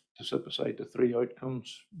measures to sit beside the 3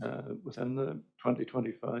 outcomes within the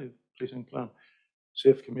 2025 policing plan: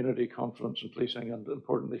 safe community, confidence in policing, and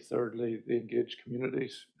importantly, thirdly, the engaged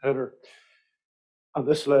communities header. And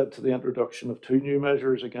this led to the introduction of 2 new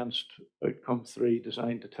measures against outcome 3,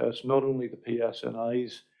 designed to test not only the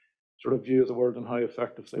PSNI's sort of view of the world and how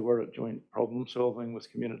effective they were at joint problem solving with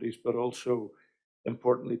communities, but also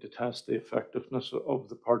importantly to test the effectiveness of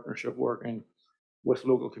the partnership working with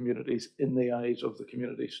local communities in the eyes of the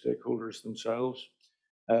community stakeholders themselves.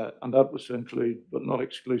 And that was to include, but not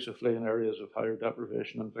exclusively, in areas of higher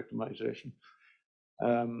deprivation and victimisation.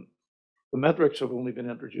 The metrics have only been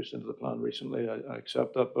introduced into the plan recently. I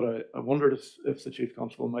accept that, but I wondered if the Chief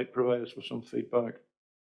Constable might provide us with some feedback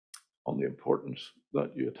on the importance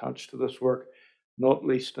that you attach to this work, not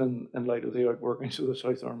least in light of the outworkings of the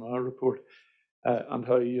South Armagh report, and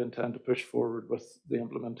how you intend to push forward with the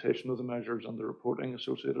implementation of the measures and the reporting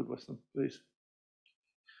associated with them, please.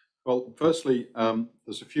 Well, firstly,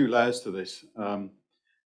 there's a few layers to this,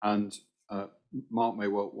 and Mark may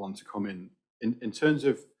well want to come in terms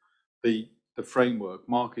of the framework.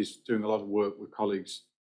 Mark is doing a lot of work with colleagues,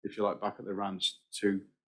 if you like, back at the ranch to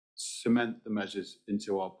cement the measures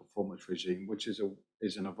into our performance regime, which is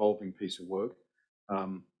an evolving piece of work.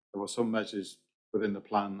 There were some measures within the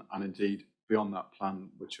plan, and indeed beyond that plan,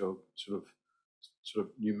 which are sort of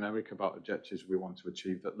numeric about objectives we want to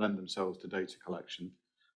achieve, that lend themselves to data collection,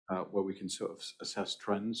 where we can sort of assess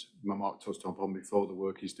trends. Mark touched on before the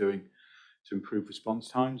work he's doing to improve response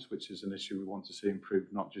times, which is an issue we want to see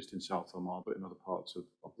improved, not just in South Armagh, but in other parts of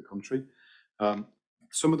the country.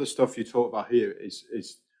 Some of the stuff you talk about here is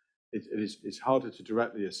harder to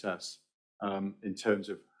directly assess in terms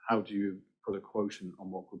of how do you put a quotient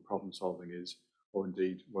on what good problem solving is, or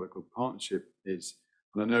indeed what a good partnership is.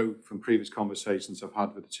 And I know from previous conversations I've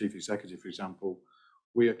had with the Chief Executive, for example,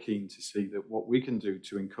 we are keen to see that what we can do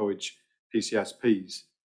to encourage PCSPs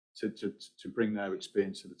to bring their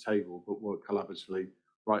experience to the table, but work collaboratively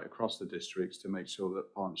right across the districts to make sure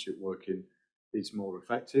that partnership working is more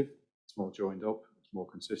effective, it's more joined up, it's more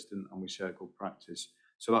consistent, and we share good practice.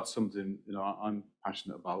 So that's something I'm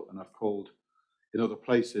passionate about, and I've called in other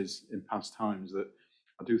places in past times that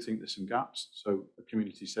I do think there's some gaps. So a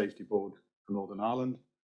community safety board for Northern Ireland,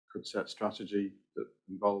 could set strategy that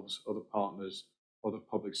involves other partners, other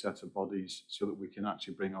public sector bodies, so that we can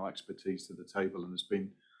actually bring our expertise to the table. And there's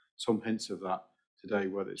been some hints of that today,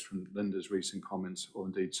 whether it's from Linda's recent comments or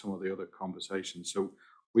indeed some of the other conversations. So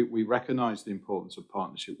we recognise the importance of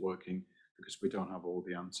partnership working, because we don't have all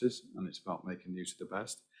the answers, and it's about making use of the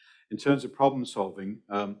best. In terms of problem solving,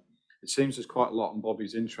 it seems there's quite a lot on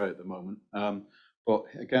Bobby's intro at the moment. But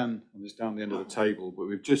again, I'm just down the end of the table, but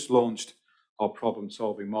we've just launched our problem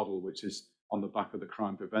solving model, which is on the back of the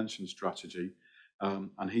crime prevention strategy.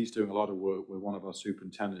 And he's doing a lot of work with one of our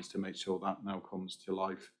superintendents to make sure that now comes to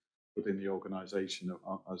life within the organisation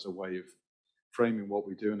as a way of framing what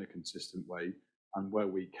we do in a consistent way, and where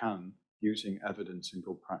we can, using evidence and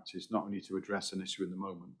good practice, not only to address an issue in the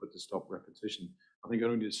moment, but to stop repetition. I think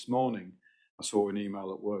only this morning I saw an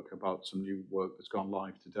email at work about some new work that's gone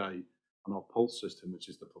live today on our Pulse system, which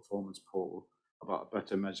is the performance portal, about a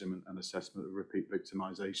better measurement and assessment of repeat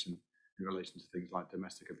victimisation in relation to things like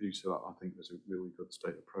domestic abuse. So I think there's a really good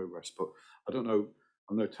state of progress. But I don't know,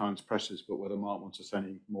 I know time's precious, but whether Mark wants to say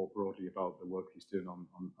anything more broadly about the work he's doing on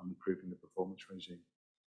improving the performance regime.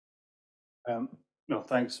 No,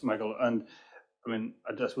 thanks, Michael. And I mean,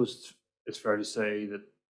 I suppose it's fair to say that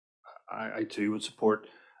I too would support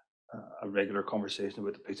a regular conversation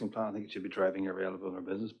about the policing plan. I think it should be driving every element of our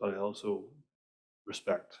business, but I also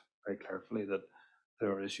respect very carefully that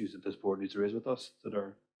there are issues that this board needs to raise with us that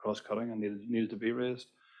are cross-cutting and needed to be raised.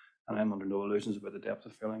 And I'm under no illusions about the depth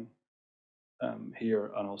of feeling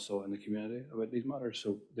here and also in the community about these matters.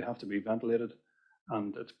 So they have to be ventilated,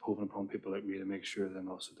 and it's proven upon people like me to make sure then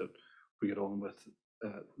also that we get on with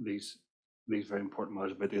these very important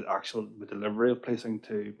matters about the actual delivery of policing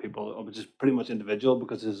to people, which is pretty much individual,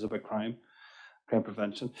 because this is about crime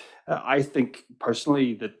prevention. I think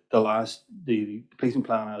personally that the policing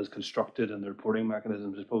plan as constructed and the reporting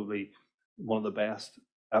mechanisms is probably one of the best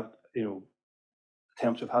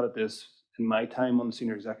attempts we've had at this in my time on the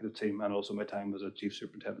senior executive team, and also my time as a chief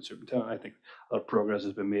superintendent. I think a lot of progress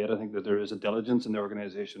has been made. I think that there is a diligence in the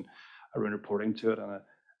organisation around reporting to it, and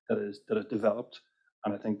that is developed.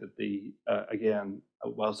 And I think that again,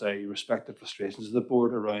 whilst I respect the frustrations of the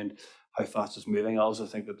board around how fast it's moving, I also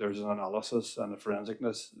think that there's an analysis and a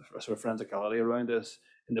forensicality around this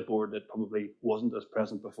in the board that probably wasn't as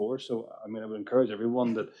present before. So I mean, I would encourage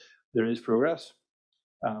everyone that there is progress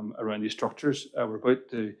around these structures.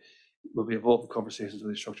 We'll be involved in conversations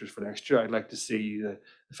with these structures for next year. I'd like to see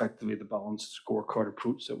effectively the balanced scorecard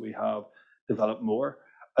approach that we have develop more.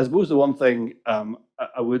 I suppose the one thing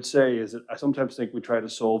I would say is that I sometimes think we try to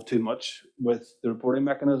solve too much with the reporting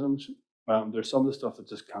mechanisms. There's some of the stuff that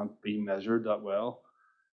just can't be measured that well,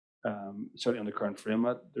 certainly on the current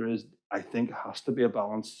framework. There is, I think, has to be a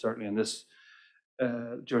balance, certainly in this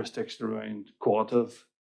jurisdiction, around qualitative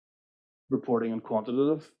reporting and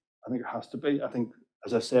quantitative. I think it has to be. I think,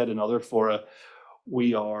 as I said in other fora,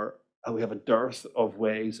 we have a dearth of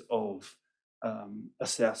ways of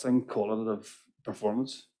assessing qualitative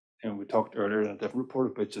performance. And we talked earlier in a different report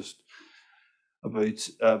about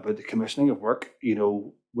the commissioning of work.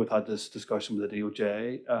 We've had this discussion with the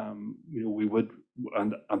DOJ. We would,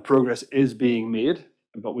 and progress is being made,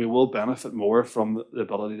 but we will benefit more from the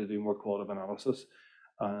ability to do more qualitative analysis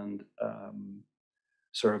and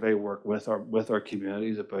survey work with our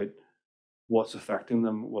communities about what's affecting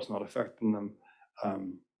them, what's not affecting them.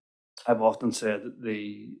 I've often said that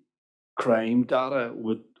the crime data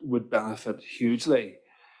would benefit hugely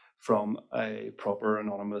from a proper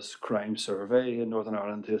anonymous crime survey in Northern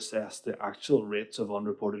Ireland to assess the actual rates of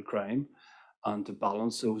unreported crime and to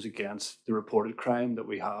balance those against the reported crime that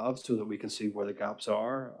we have, so that we can see where the gaps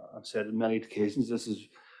are. I've said on many occasions this is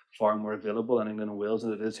far more available in England and Wales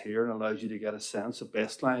than it is here, and allows you to get a sense, a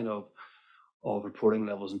baseline of reporting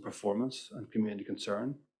levels and performance and community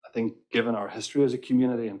concern. I think given our history as a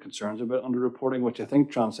community and concerns about underreporting, which I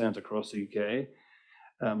think transcends across the UK,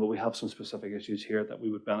 but we have some specific issues here that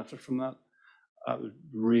we would benefit from that. I would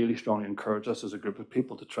really strongly encourage us as a group of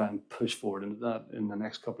people to try and push forward into that in the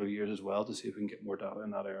next couple of years as well, to see if we can get more data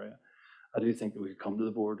in that area. I do think that we could come to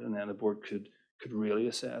the board, and then the board could really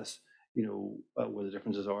assess, where the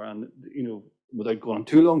differences are, and without going on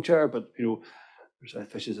too long, Chair, but there's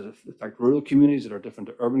issues that affect rural communities that are different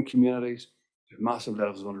to urban communities. There's massive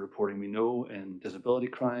levels of underreporting, we know, in disability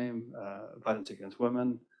crime, violence against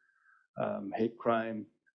women, hate crime,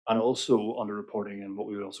 and also underreporting in what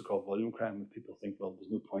we would also call volume crime, when people think, well,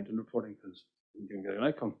 there's no point in reporting because you can get an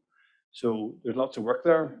outcome. So there's lots of work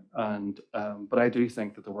there, and but I do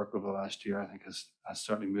think that the work over the last year, I think, has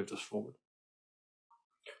certainly moved us forward.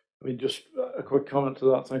 I mean, just a quick comment to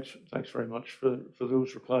that. Thanks very much for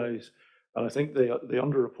those replies. And I think the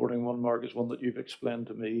underreporting one, Mark, is one that you've explained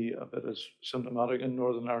to me a bit as symptomatic in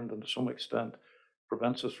Northern Ireland, and to some extent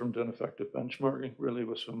prevents us from doing effective benchmarking really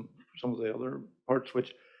with some of the other parts,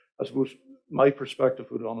 which I suppose my perspective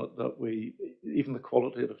would on it that even the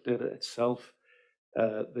qualitative data itself,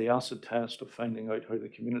 the acid test of finding out how the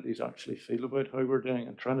communities actually feel about how we're doing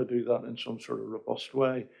and trying to do that in some sort of robust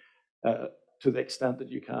way to the extent that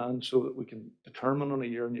you can, so that we can determine on a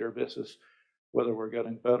year-on-year basis whether we're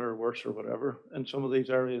getting better or worse or whatever in some of these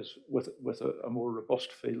areas with a more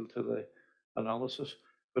robust feel to the analysis.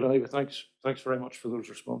 But anyway, thanks very much for those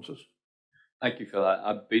responses. Thank you for that.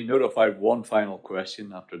 I've been notified one final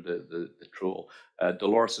question after the troll.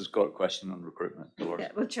 Dolores has got a question on recruitment. Dolores.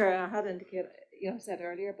 Yeah, well, Chair, I had indicated, said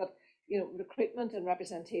earlier, but recruitment and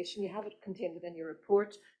representation, you have it contained within your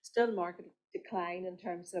report. Still market decline in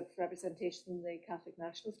terms of representation in the Catholic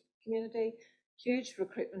nationalist community. Huge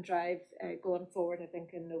recruitment drive going forward, I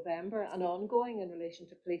think, in November and ongoing in relation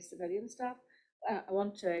to police civilian staff. I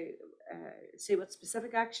want to see what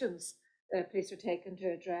specific actions police are taking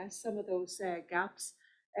to address some of those gaps.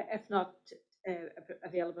 If not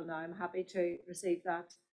available now, I'm happy to receive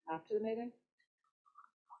that after the meeting.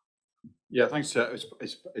 Yeah, thanks, Chair.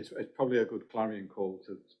 It's probably a good clarion call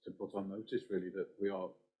to put on notice, really, that we are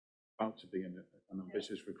about to begin an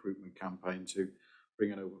ambitious recruitment campaign to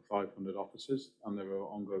bring in over 500 officers, and there are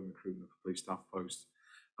ongoing recruitment for police staff posts.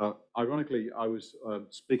 Ironically, I was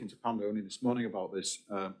speaking to Panda only this morning about this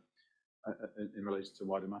in relation to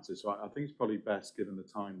wider matters. So I think it's probably best, given the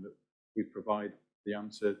time, that we provide the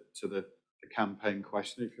answer to the campaign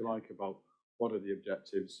question, if you like, about what are the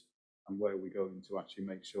objectives and where we're going to actually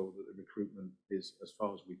make sure that the recruitment is, as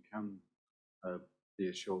far as we can be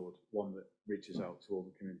assured, one that reaches out to all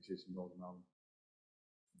the communities in Northern Ireland.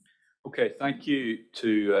 Okay, thank you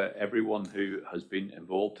to everyone who has been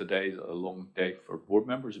involved today. A long day for board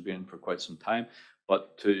members who've been in for quite some time,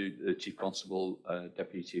 but to the Chief Constable,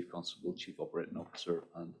 Deputy Chief Constable, Chief Operating Officer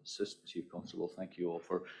and Assistant Chief Constable, thank you all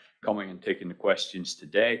for coming and taking the questions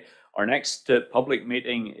today. Our next public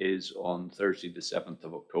meeting is on Thursday the 7th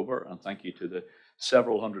of October, and thank you to the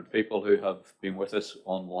several hundred people who have been with us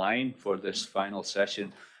online for this final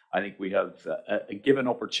session. I think we have a given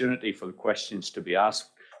opportunity for the questions to be asked.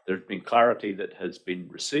 There's been clarity that has been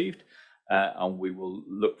received, and we will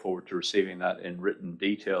look forward to receiving that in written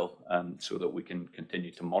detail so that we can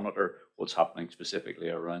continue to monitor what's happening specifically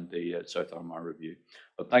around the South Armagh review.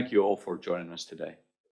 But thank you all for joining us today.